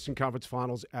to the Western Conference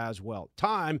Finals as well.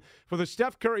 Time for the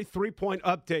Steph Curry 3-point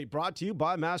update, brought to you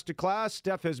by Masterclass.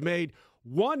 Steph has made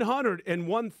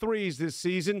 101 threes this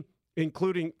season,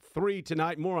 including 3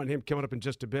 tonight. More on him coming up in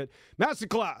just a bit.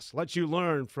 Masterclass lets you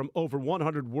learn from over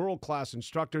 100 world-class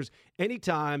instructors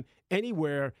anytime,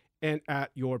 anywhere, and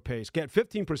at your pace. Get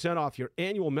 15% off your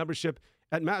annual membership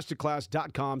at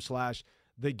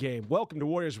masterclass.com/thegame. Welcome to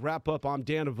Warriors Wrap-Up. I'm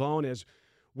Dan Avone, as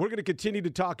we're going to continue to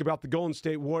talk about the Golden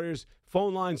State Warriors.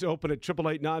 Phone lines open at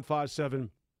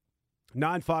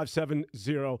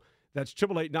 888-957-9570. That's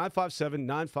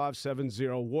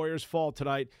 888-957-9570. Warriors fall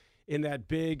tonight in that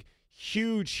big,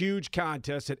 huge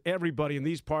contest that everybody in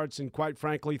these parts and, quite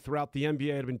frankly, throughout the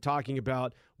NBA have been talking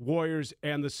about. Warriors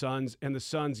and the Suns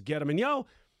get them. And,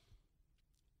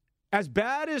 as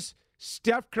bad as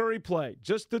Steph Curry played,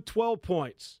 just the 12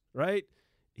 points, right?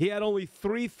 He had only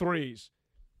 3 threes.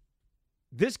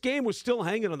 This game was still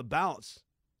hanging on the balance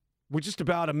with just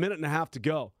about a minute and a half to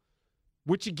go,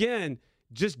 which, again,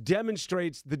 just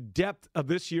demonstrates the depth of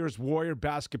this year's Warrior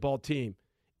basketball team.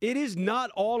 It is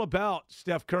not all about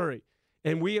Steph Curry.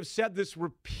 And we have said this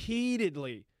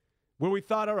repeatedly, where we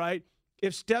thought, all right,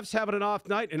 if Steph's having an off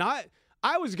night, and I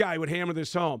was a guy who would hammer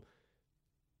this home.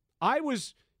 I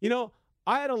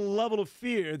had a level of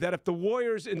fear that if the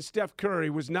Warriors and Steph Curry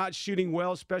was not shooting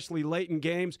well, especially late in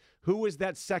games, who was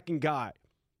that second guy?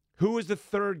 Who was the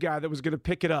third guy that was going to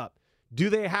pick it up? Do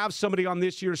they have somebody on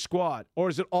this year's squad, or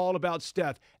is it all about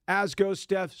Steph? As goes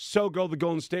Steph, so go the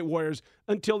Golden State Warriors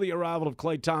until the arrival of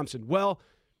Klay Thompson. Well,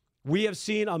 we have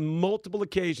seen on multiple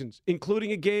occasions,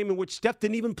 including a game in which Steph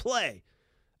didn't even play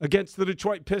against the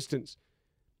Detroit Pistons,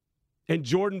 and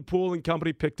Jordan Poole and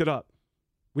company picked it up.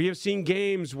 We have seen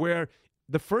games where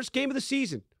the first game of the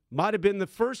season might have been the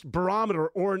first barometer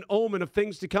or an omen of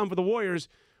things to come for the Warriors,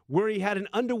 where he had an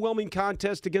underwhelming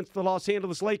contest against the Los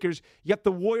Angeles Lakers, yet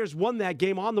the Warriors won that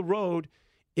game on the road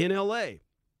in L.A.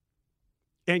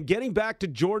 And getting back to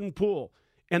Jordan Poole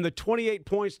and the 28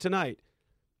 points tonight,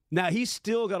 now he's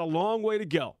still got a long way to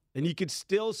go, and you can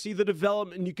still see the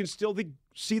development, and you can still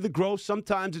see the growth.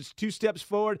 Sometimes it's 2 steps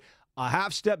forward, a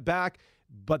half step back,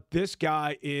 but this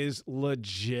guy is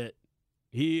legit.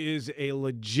 He is a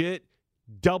legit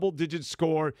double-digit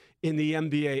scorer in the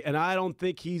NBA, and I don't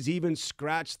think he's even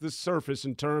scratched the surface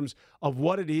in terms of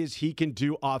what it is he can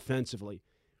do offensively.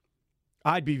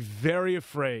 I'd be very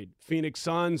afraid, Phoenix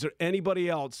Suns or anybody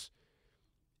else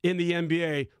in the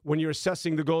NBA, when you're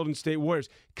assessing the Golden State Warriors,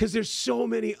 because there's so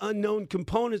many unknown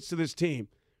components to this team.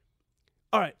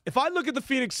 All right, if I look at the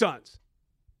Phoenix Suns,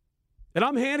 and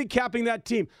I'm handicapping that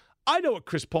team, I know what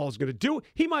Chris Paul is going to do.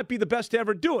 He might be the best to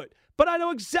ever do it, but I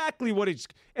know exactly what he's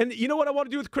 – and you know what I want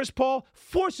to do with Chris Paul?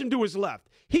 Force him to his left.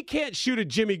 He can't shoot a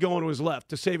Jimmy going to his left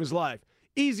to save his life.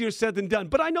 Easier said than done.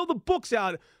 But I know the book's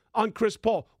out on Chris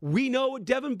Paul. We know what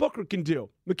Devin Booker can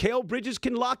do. Mikal Bridges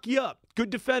can lock you up.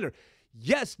 Good defender.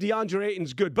 Yes, DeAndre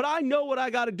Ayton's good, but I know what I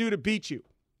got to do to beat you.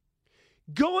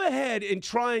 Go ahead and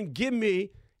try and give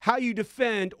me how you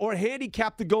defend or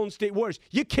handicap the Golden State Warriors.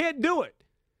 You can't do it.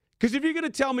 Because if you're going to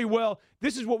tell me, well,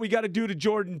 this is what we got to do to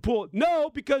Jordan Poole.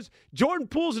 No, because Jordan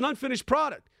Poole's an unfinished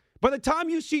product. By the time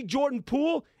you see Jordan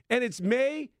Poole and it's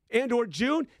May and or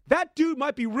June, that dude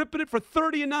might be ripping it for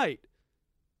 30 a night.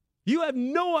 You have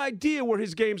no idea where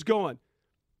his game's going.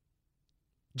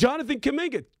 Jonathan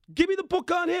Kuminga, give me the book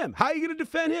on him. How are you going to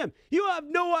defend him? You have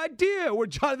no idea where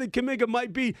Jonathan Kuminga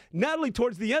might be, not only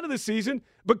towards the end of the season,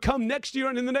 but come next year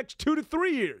and in the next 2 to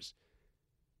 3 years.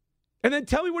 And then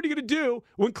tell me what you're going to do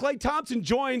when Klay Thompson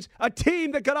joins a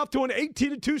team that got off to an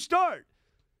 18-2 start.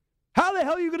 How the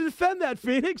hell are you going to defend that,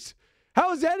 Phoenix?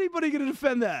 How is anybody going to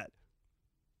defend that?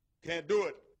 Can't do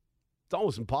it. It's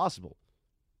almost impossible.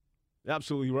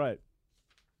 Absolutely right.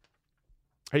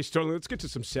 Hey, Sterling, let's get to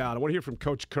some sound. I want to hear from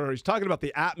Coach Kerr. He's talking about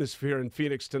the atmosphere in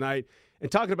Phoenix tonight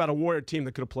and talking about a Warrior team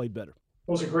that could have played better.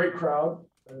 It was a great crowd.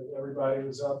 Everybody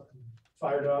was up and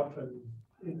fired up, and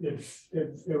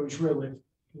it was really,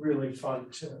 really fun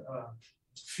to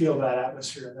feel that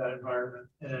atmosphere in that environment.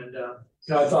 And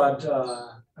I thought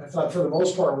for the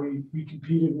most part we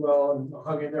competed well and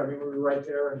hung in there. I mean, we were right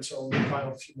there until the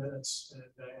final few minutes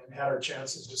and had our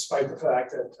chances, despite the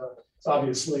fact that it's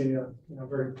obviously a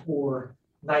very poor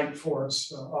night for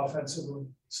us offensively.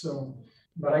 So,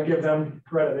 but I give them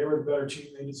credit. They were the better team.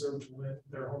 They deserved to win.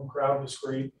 Their home crowd was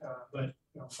great, but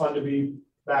fun to be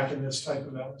back in this type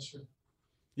of atmosphere.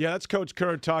 Yeah, that's Coach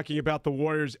Kerr talking about the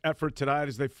Warriors' effort tonight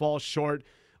as they fall short,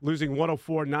 losing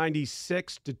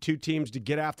 104-96 to 2 teams to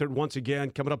get after it once again,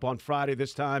 coming up on Friday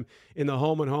this time in the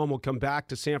home and home. We'll come back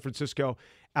to San Francisco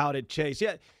out at Chase.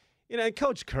 Yeah, and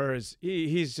Coach Kerr,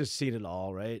 he's just seen it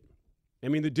all, right? I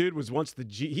mean, the dude was once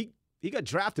he got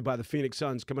drafted by the Phoenix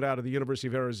Suns coming out of the University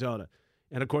of Arizona.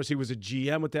 And, of course, he was a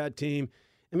GM with that team.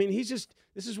 I mean, this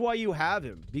is why you have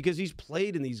him, because he's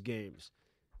played in these games.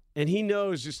 And he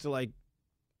knows just to,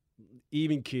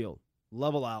 even keel,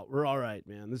 level out. We're all right,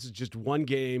 man. This is just one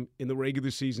game in the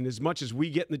regular season. As much as we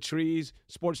get in the trees,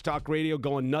 Sports Talk Radio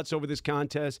going nuts over this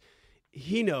contest,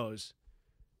 he knows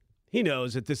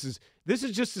that this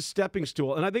is just a stepping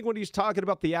stool. And I think when he's talking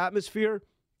about the atmosphere,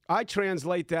 I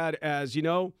translate that as,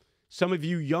 some of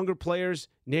you younger players,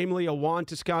 namely a Juan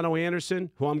Toscano-Anderson,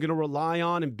 who I'm going to rely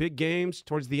on in big games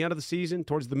towards the end of the season,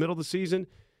 towards the middle of the season,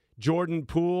 Jordan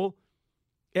Poole,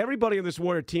 everybody on this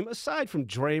Warrior team, aside from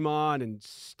Draymond and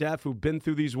Steph, who've been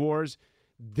through these wars,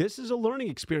 this is a learning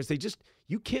experience.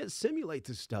 You can't simulate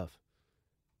this stuff.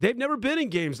 They've never been in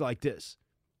games like this.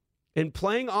 And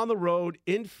playing on the road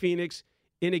in Phoenix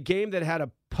in a game that had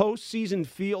a postseason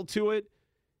feel to it,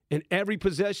 and every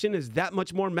possession is that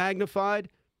much more magnified.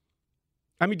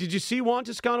 I mean, did you see Juan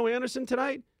Toscano-Anderson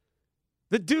tonight?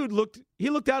 The dude looked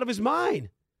out of his mind.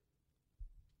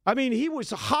 I mean, he was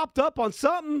hopped up on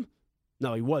something.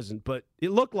 No, he wasn't, but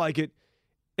it looked like it.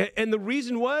 And the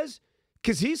reason was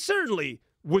because he certainly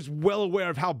was well aware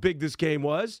of how big this game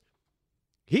was.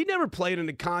 He never played in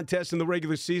a contest in the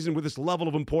regular season with this level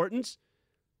of importance.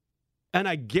 And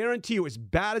I guarantee you, as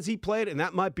bad as he played, and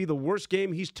that might be the worst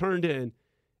game he's turned in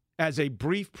as a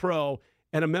brief pro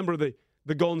and a member of the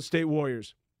Golden State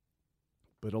Warriors.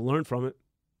 But he'll learn from it,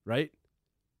 right?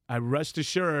 I rest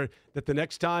assured that the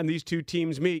next time these two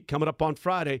teams meet, coming up on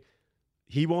Friday,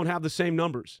 he won't have the same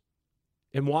numbers.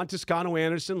 And Juan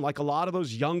Toscano-Anderson, like a lot of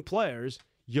those young players,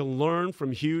 you'll learn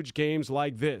from huge games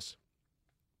like this.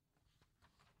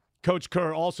 Coach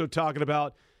Kerr also talking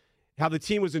about how the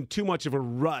team was in too much of a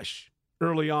rush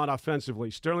early on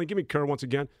offensively. Sterling, give me Kerr once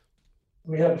again.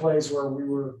 we had plays where we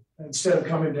were, instead of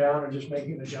coming down and just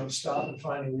making the jump stop and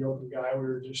finding the open guy, we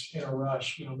were just in a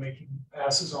rush, making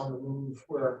passes on the move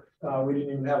where we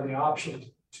didn't even have the option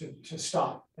to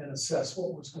stop and assess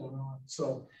what was going on.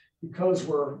 So because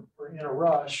we're in a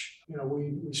rush,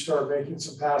 we start making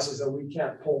some passes that we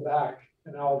can't pull back.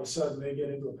 And all of a sudden they get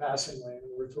into a passing lane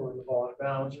and we're throwing the ball out of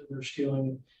bounds and they're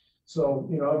stealing. So,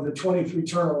 of the 23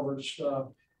 turnovers,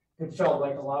 it felt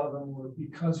like a lot of them were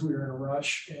because we were in a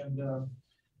rush, and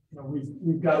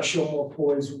we've got to show more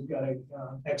poise. We've got to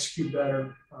execute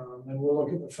better, and we'll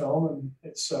look at the film, and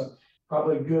it's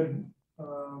probably good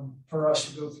for us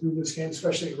to go through this game,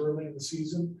 especially early in the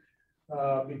season,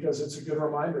 because it's a good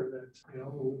reminder that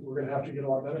we're going to have to get a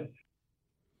lot better.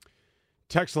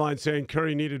 Text line saying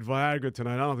Curry needed Viagra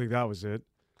tonight. I don't think that was it.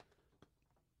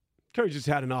 Curry just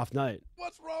had an off night.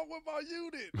 What's wrong with my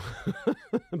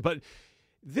unit? But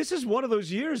this is one of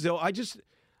those years, though.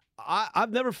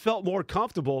 I've never felt more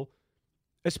comfortable,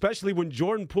 especially when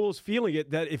Jordan Poole's feeling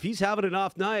it, that if he's having an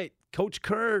off night, Coach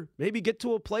Kerr, maybe get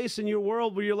to a place in your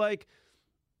world where you're like,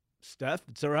 Steph,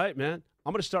 it's all right, man.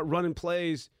 I'm going to start running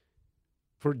plays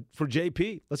for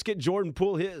JP. Let's get Jordan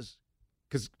Poole his.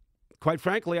 Because, quite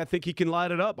frankly, I think he can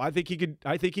light it up. I think he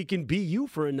can be you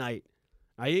for a night.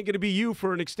 I ain't going to be you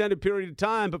for an extended period of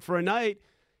time, but for a night,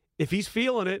 if he's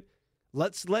feeling it,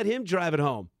 let's let him drive it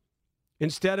home.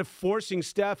 Instead of forcing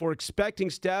Steph or expecting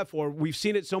Steph, or we've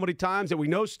seen it so many times that we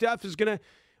know Steph is going to,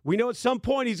 we know at some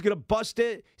point he's going to bust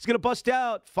it. He's going to bust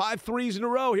out 5 threes in a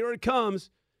row. Here it comes.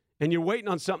 And you're waiting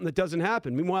on something that doesn't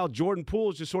happen. Meanwhile, Jordan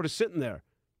Poole is just sort of sitting there.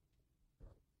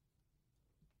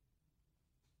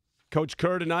 Coach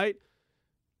Kerr tonight,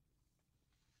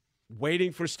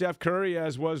 waiting for Steph Curry,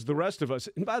 as was the rest of us.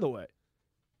 And by the way,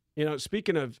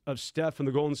 speaking of Steph and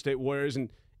the Golden State Warriors, and,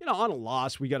 on a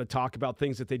loss, we got to talk about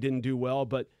things that they didn't do well.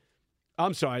 But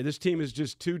I'm sorry, this team is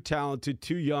just too talented,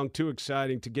 too young, too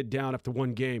exciting to get down after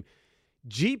one game.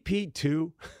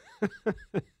 GP2,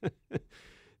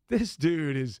 this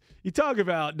dude is, you talk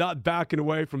about not backing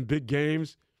away from big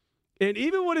games. And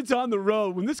even when it's on the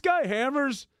road, when this guy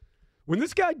hammers, when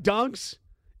this guy dunks,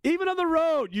 even on the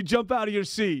road, you jump out of your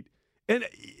seat. And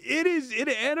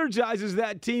it energizes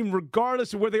that team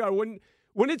regardless of where they are. When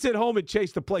it's at home at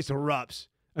Chase, the place erupts.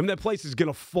 I mean, that place is going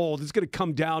to fold. It's going to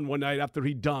come down one night after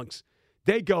he dunks.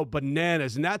 They go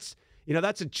bananas. And that's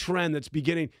a trend that's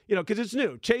beginning, because it's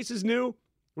new. Chase is new,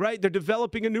 right? They're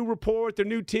developing a new rapport, their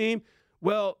new team.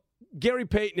 Well, Gary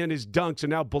Payton and his dunks are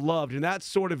now beloved, and that's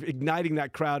sort of igniting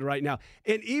that crowd right now.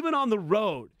 And even on the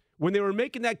road, when they were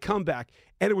making that comeback,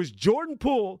 and it was Jordan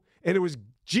Poole and it was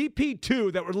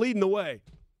GP2 that were leading the way.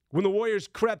 When the Warriors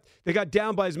crept, they got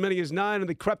down by as many as 9, and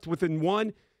they crept within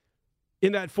 1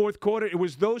 in that fourth quarter. It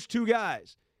was those two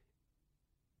guys.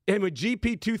 And when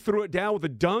GP2 threw it down with a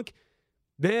dunk,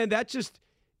 man,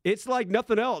 it's like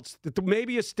nothing else.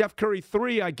 Maybe a Steph Curry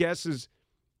 3, I guess,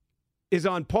 is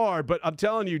on par. But I'm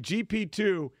telling you,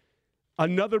 GP2,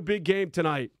 another big game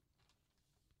tonight.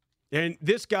 And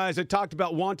this guy, as I talked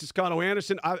about Juan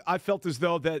Toscano-Anderson, I felt as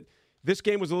though that this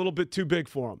game was a little bit too big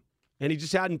for him. And he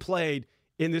just hadn't played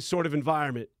in this sort of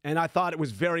environment. And I thought it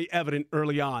was very evident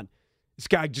early on. This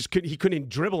guy couldn't even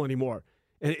dribble anymore.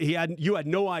 And you had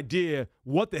no idea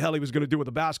what the hell he was going to do with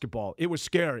the basketball. It was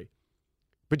scary.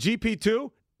 But GP2,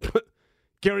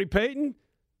 Gary Payton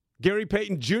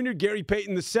Jr., Gary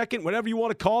Payton II, whatever you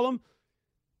want to call him,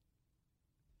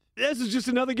 this is just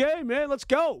another game, man. Let's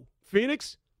go,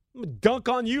 Phoenix. I'm going to dunk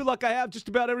on you like I have just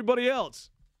about everybody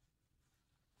else.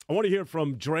 I want to hear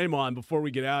from Draymond before we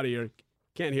get out of here.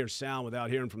 Can't hear sound without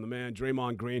hearing from the man,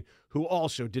 Draymond Green, who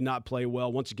also did not play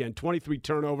well. Once again, 23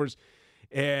 turnovers,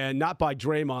 and not by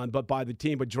Draymond, but by the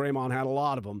team. But Draymond had a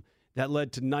lot of them. That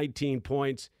led to 19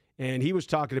 points, and he was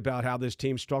talking about how this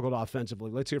team struggled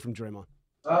offensively. Let's hear from Draymond.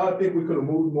 I think we could have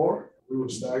moved more. We were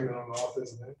stagnant on the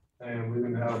offensive end, and we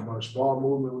didn't have much ball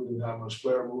movement. We didn't have much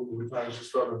player movement. We kind of just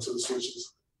struggled to the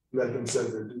switches, let them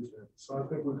set their defense. So I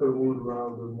think we could have moved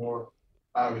around a bit more.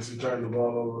 Obviously, turned the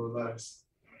ball over less.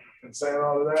 And saying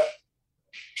all of that,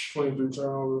 23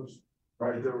 turnovers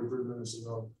right there with 3 minutes to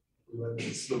go. We let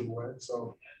it slip away.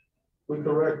 So we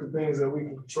correct the things that we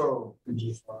can control. We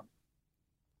just fine.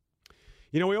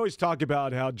 We always talk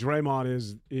about how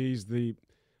Draymond he's the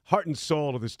heart and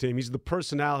soul of this team. He's the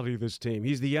personality of this team.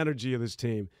 He's the energy of this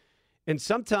team. And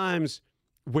sometimes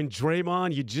when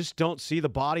Draymond, you just don't see the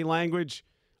body language,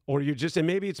 or and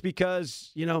maybe it's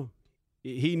because,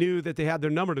 he knew that they had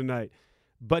their number tonight.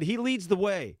 But he leads the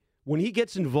way. When he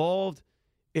gets involved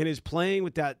and is playing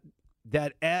with that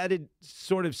added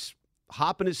sort of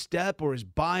hop in his step, or is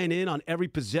buying in on every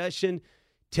possession,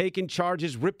 taking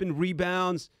charges, ripping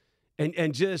rebounds,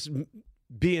 and just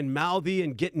being mouthy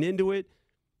and getting into it.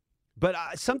 But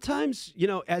sometimes,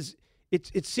 as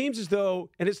it seems as though,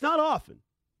 and it's not often,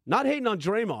 not hating on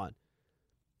Draymond,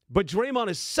 but Draymond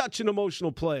is such an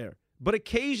emotional player. But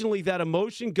occasionally that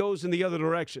emotion goes in the other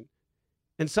direction.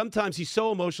 And sometimes he's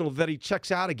so emotional that he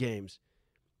checks out of games.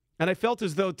 And I felt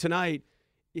as though tonight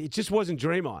it just wasn't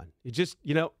Draymond. It just,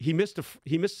 he missed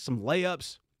some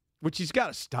layups, which he's got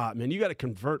to stop, man. You got to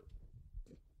convert.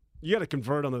 You got to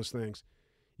convert on those things.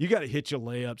 You got to hit your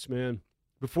layups, man.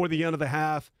 Before the end of the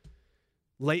half,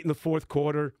 late in the fourth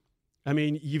quarter. I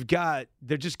mean,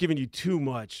 they're just giving you too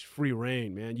much free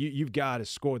reign, man. You've got to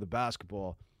score the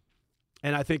basketball.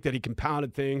 And I think that he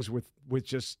compounded things with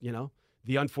just,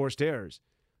 the unforced errors.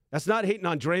 That's not hating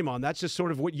on Draymond. That's just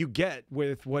sort of what you get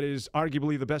with what is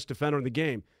arguably the best defender in the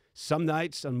game. Some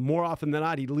nights, and more often than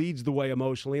not, he leads the way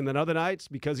emotionally. And then other nights,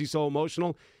 because he's so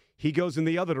emotional, he goes in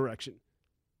the other direction.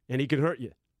 And he can hurt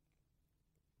you.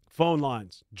 Phone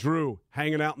lines. Drew,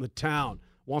 hanging out in the town,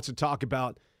 wants to talk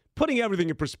about putting everything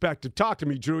in perspective. Talk to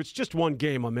me, Drew. It's just one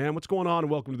game, my man. What's going on?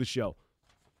 And welcome to the show.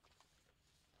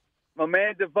 My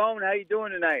man, Devone, how you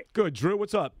doing tonight? Good, Drew.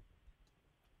 What's up?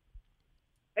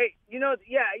 Hey,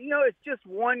 it's just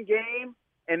one game,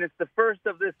 and it's the first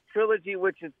of this trilogy,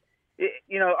 which is,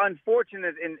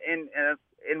 unfortunate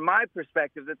in my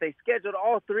perspective that they scheduled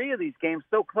all three of these games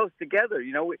so close together.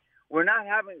 We're not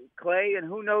having Clay, and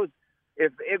who knows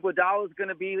if Iguodala is going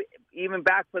to be even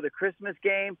back for the Christmas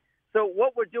game. So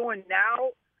what we're doing now,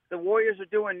 the Warriors are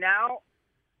doing now,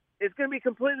 is going to be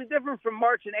completely different from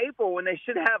March and April when they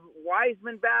should have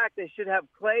Wiseman back. They should have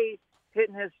Clay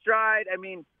hitting his stride. I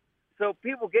mean, so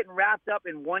people getting wrapped up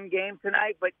in one game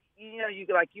tonight. But,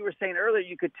 like you were saying earlier,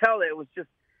 you could tell it was just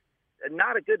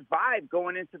not a good vibe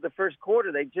going into the first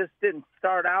quarter. They just didn't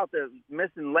start out. They're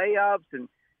missing layups. And,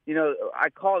 I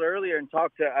called earlier and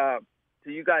talked to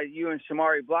you guys, you and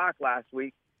Shamari Block last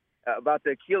week, about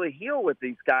the Achilles heel with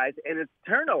these guys, and it's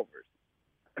turnovers.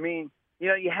 I mean,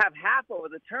 you have half over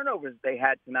the turnovers they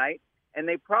had tonight, and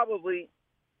they probably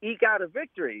eke out a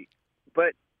victory.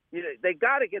 But they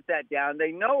got to get that down.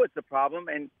 They know it's a problem,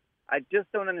 and I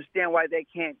just don't understand why they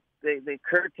can't. They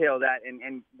curtail that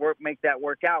and make that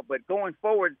work out. But going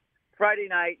forward, Friday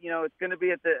night, it's going to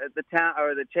be at the town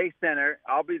or the Chase Center.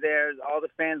 I'll be there. All the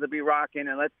fans will be rocking,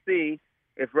 and let's see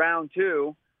if round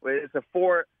two, it's a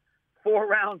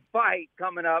four-round fight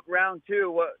coming up. Round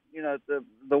two,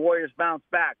 the Warriors bounce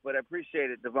back. But I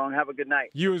appreciate it, Devone. Have a good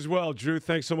night. You as well, Drew.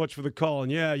 Thanks so much for the call.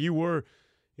 And, yeah, you were,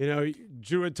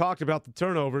 Drew had talked about the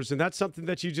turnovers, and that's something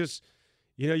that you just,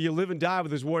 you live and die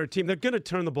with this Warrior team. They're going to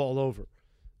turn the ball over,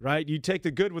 right? You take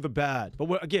the good with the bad.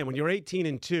 But, again, when you're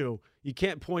 18-2, you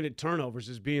can't point at turnovers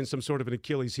as being some sort of an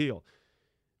Achilles heel.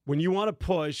 When you want to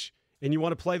push – and you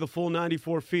want to play the full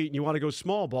 94 feet and you want to go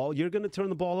small ball, you're going to turn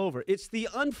the ball over. It's the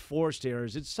unforced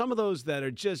errors. It's some of those that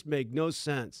are just make no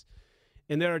sense.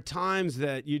 And there are times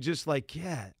that you just like,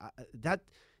 that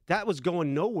was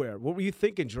going nowhere. What were you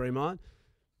thinking, Draymond?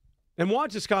 And Juan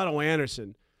Toscano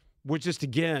Anderson, which just,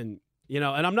 again, and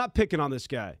I'm not picking on this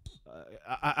guy.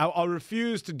 I'll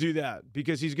refuse to do that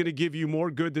because he's going to give you more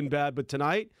good than bad. But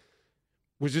tonight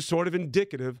was just sort of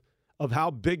indicative of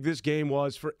how big this game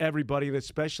was for everybody, and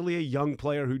especially a young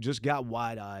player who just got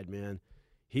wide-eyed, man.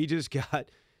 He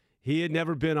had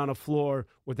never been on a floor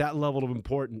with that level of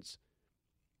importance.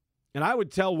 And I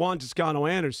would tell Juan Toscano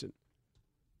Anderson,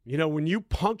 when you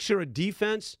puncture a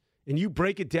defense and you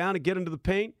break it down and get into the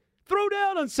paint, throw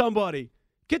down on somebody.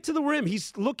 Get to the rim.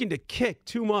 He's looking to kick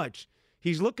too much.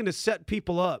 He's looking to set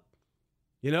people up.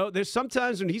 There's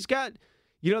sometimes when he's got,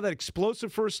 that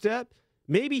explosive first step,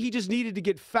 maybe he just needed to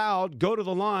get fouled, go to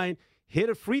the line, hit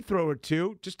a free throw or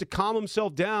two just to calm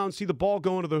himself down, see the ball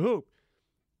go into the hoop.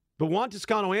 But Juan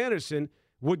Toscano Anderson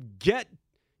would get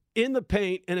in the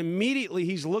paint, and immediately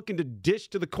he's looking to dish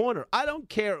to the corner. I don't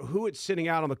care who it's sitting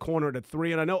out on the corner at a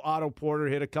three, and I know Otto Porter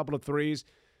hit a couple of threes,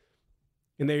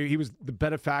 and he was the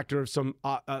benefactor of some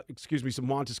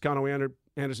Juan Toscano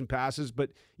Anderson passes. But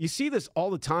you see this all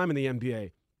the time in the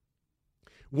NBA.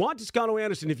 Juan Toscano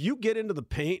Anderson, if you get into the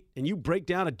paint and you break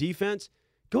down a defense,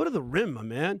 go to the rim, my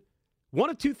man. One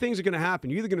of two things are going to happen.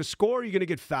 You're either going to score or you're going to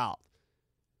get fouled.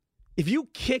 If you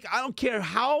kick, I don't care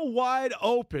how wide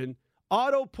open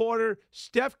Otto Porter,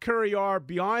 Steph Curry are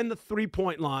behind the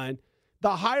three-point line,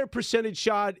 the higher percentage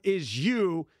shot is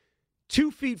you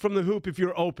 2 feet from the hoop if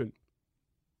you're open.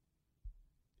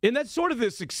 And that's sort of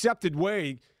this accepted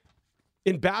way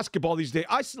in basketball these days.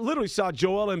 I literally saw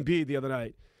Joel Embiid the other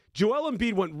night. Joel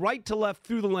Embiid went right to left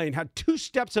through the lane, had 2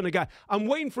 steps on a guy. I'm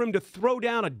waiting for him to throw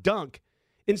down a dunk.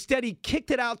 Instead, he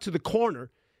kicked it out to the corner.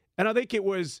 And I think it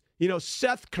was,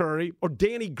 Seth Curry or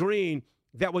Danny Green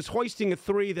that was hoisting a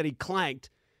three that he clanked.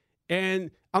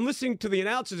 And I'm listening to the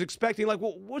announcers expecting, like,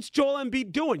 well, what's Joel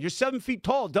Embiid doing? You're 7 feet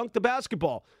tall. Dunk the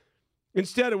basketball.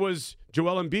 Instead, it was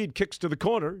Joel Embiid kicks to the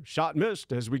corner, shot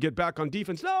missed as we get back on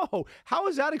defense. No, how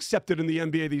is that accepted in the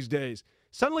NBA these days?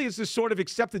 Suddenly it's this sort of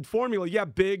accepted formula. Yeah,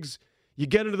 bigs, you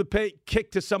get into the paint,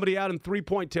 kick to somebody out in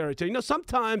three-point territory. You know,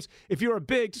 sometimes if you're a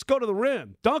big, just go to the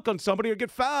rim, dunk on somebody or get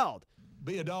fouled.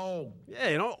 Be a dog. Yeah,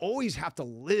 you don't always have to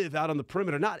live out on the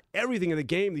perimeter. Not everything in the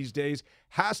game these days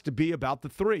has to be about the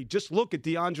three. Just look at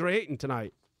DeAndre Ayton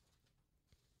tonight.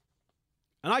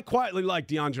 And I quietly like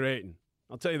DeAndre Ayton.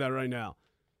 I'll tell you that right now.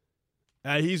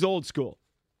 He's old school.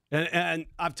 And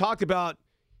I've talked about,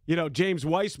 James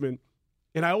Wiseman,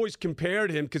 and I always compared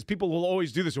him because people will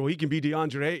always do this. Well, he can be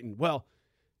DeAndre Ayton. Well,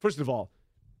 first of all,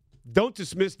 don't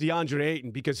dismiss DeAndre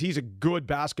Ayton because he's a good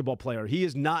basketball player. He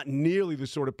is not nearly the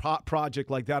sort of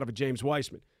project like that of a James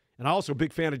Wiseman. And I'm also a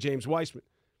big fan of James Wiseman.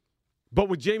 But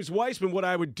with James Wiseman, what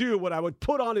I would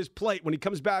put on his plate when he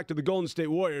comes back to the Golden State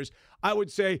Warriors, I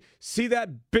would say, see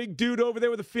that big dude over there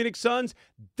with the Phoenix Suns?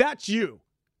 That's you.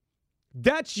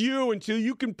 That's you until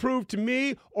you can prove to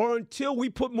me or until we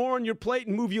put more on your plate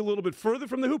and move you a little bit further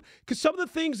from the hoop. Because some of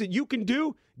the things that you can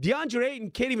do, DeAndre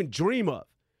Ayton can't even dream of.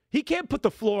 He can't put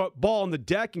the ball on the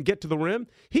deck and get to the rim.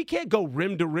 He can't go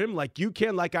rim to rim like you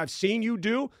can, like I've seen you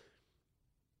do.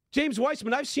 James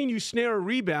Wiseman, I've seen you snare a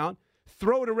rebound,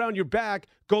 throw it around your back,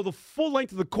 go the full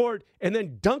length of the court, and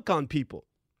then dunk on people.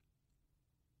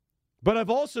 But I've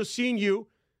also seen you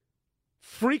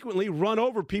frequently run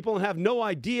over people and have no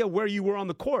idea where you were on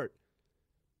the court.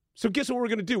 So guess what we're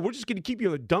going to do? We're just going to keep you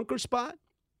in the dunker spot,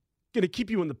 going to keep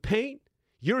you in the paint.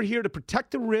 You're here to protect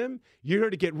the rim. You're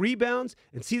here to get rebounds.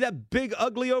 And see that big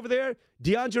ugly over there?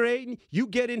 DeAndre Ayton, you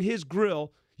get in his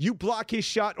grill, you block his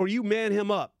shot, or you man him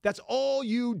up. That's all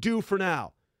you do for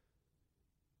now.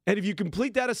 And if you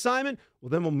complete that assignment,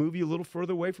 well, then we'll move you a little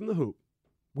further away from the hoop.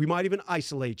 We might even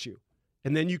isolate you.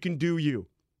 And then you can do you.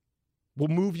 We'll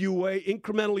move you away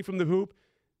incrementally from the hoop.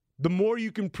 The more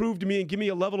you can prove to me and give me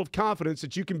a level of confidence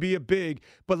that you can be a big,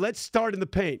 but let's start in the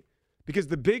paint. Because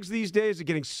the bigs these days are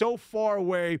getting so far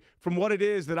away from what it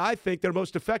is that I think they're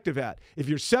most effective at. If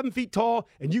you're 7 feet tall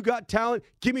and you got talent,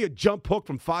 give me a jump hook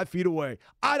from 5 feet away.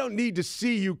 I don't need to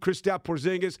see you, Kristaps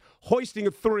Porzingis, hoisting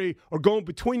a three or going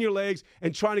between your legs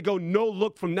and trying to go no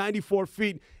look from 94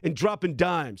 feet and dropping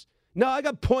dimes. No, I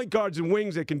got point guards and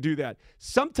wings that can do that.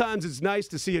 Sometimes it's nice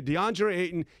to see a DeAndre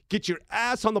Ayton get your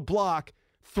ass on the block,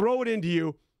 throw it into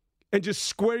you, and just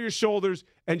square your shoulders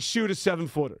and shoot a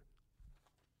 7-footer.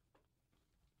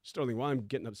 Sterling, why I'm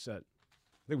getting upset?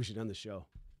 I think we should end the show.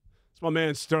 It's my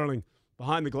man Sterling,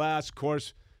 behind the glass, of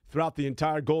course, throughout the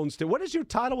entire Golden State. What is your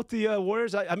title with the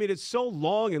Warriors? I mean, it's so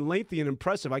long and lengthy and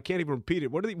impressive. I can't even repeat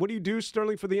it. What do you do,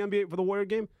 Sterling, for the NBA, for the Warrior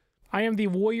game? I am the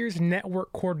Warriors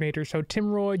network coordinator. So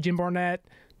Tim Roy, Jim Barnett,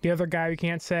 the other guy we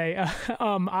can't say.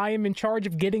 I am in charge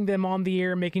of getting them on the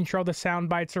air, making sure all the sound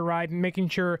bites are right, and making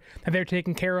sure that they're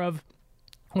taken care of.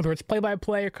 Whether it's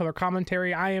play-by-play or color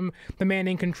commentary, I am the man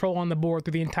in control on the board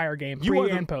through the entire game,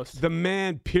 pre and post. The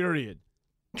man, period.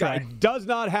 It does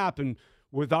not happen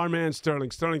with our man Sterling.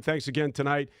 Sterling, thanks again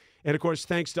tonight. And, of course,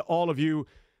 thanks to all of you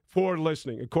for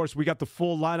listening. Of course, we got the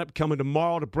full lineup coming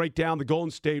tomorrow to break down the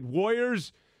Golden State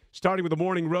Warriors, starting with the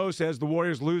morning roast as the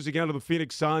Warriors lose again to the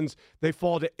Phoenix Suns. They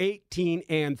fall to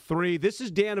 18-3. This is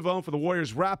Dan Avone for the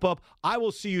Warriors Wrap-Up. I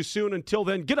will see you soon. Until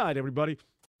then, good night, everybody.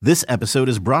 This episode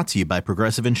is brought to you by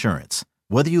Progressive Insurance.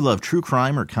 Whether you love true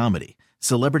crime or comedy,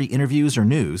 celebrity interviews or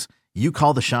news, you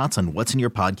call the shots on what's in your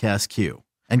podcast queue.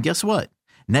 And guess what?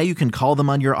 Now you can call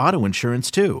them on your auto insurance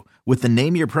too with the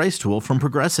Name Your Price tool from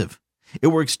Progressive. It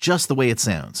works just the way it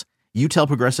sounds. You tell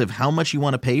Progressive how much you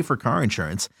want to pay for car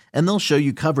insurance, and they'll show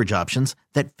you coverage options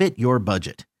that fit your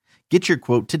budget. Get your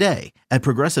quote today at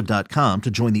Progressive.com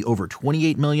to join the over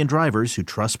 28 million drivers who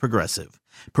trust Progressive.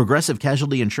 Progressive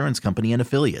Casualty Insurance Company and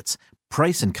Affiliates.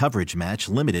 Price and coverage match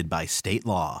limited by state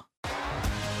law.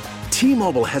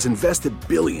 T-Mobile has invested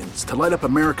billions to light up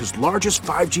America's largest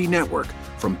 5G network,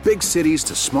 from big cities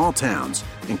to small towns,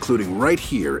 including right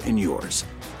here in yours.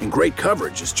 And great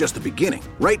coverage is just the beginning.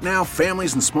 Right now,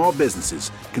 families and small businesses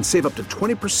can save up to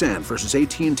 20% versus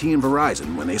AT&T and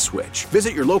Verizon when they switch.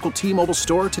 Visit your local T-Mobile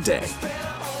store today.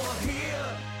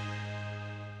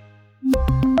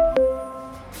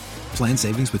 Plan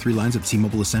savings with 3 lines of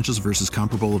T-Mobile Essentials versus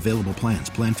comparable available plans.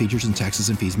 Plan features and taxes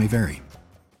and fees may vary.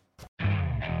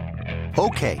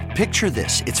 Okay, picture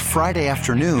this. It's Friday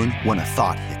afternoon when a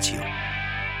thought hits you.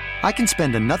 I can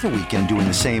spend another weekend doing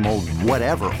the same old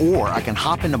whatever, or I can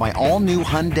hop into my all-new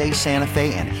Hyundai Santa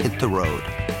Fe and hit the road.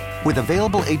 With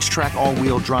available H-Track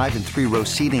all-wheel drive and 3-row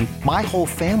seating, my whole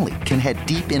family can head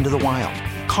deep into the wild.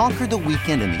 Conquer the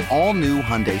weekend in the all-new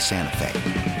Hyundai Santa Fe.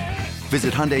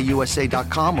 Visit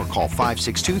HyundaiUSA.com or call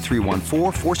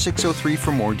 562-314-4603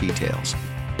 for more details.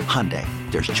 Hyundai,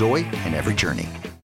 there's joy in every journey.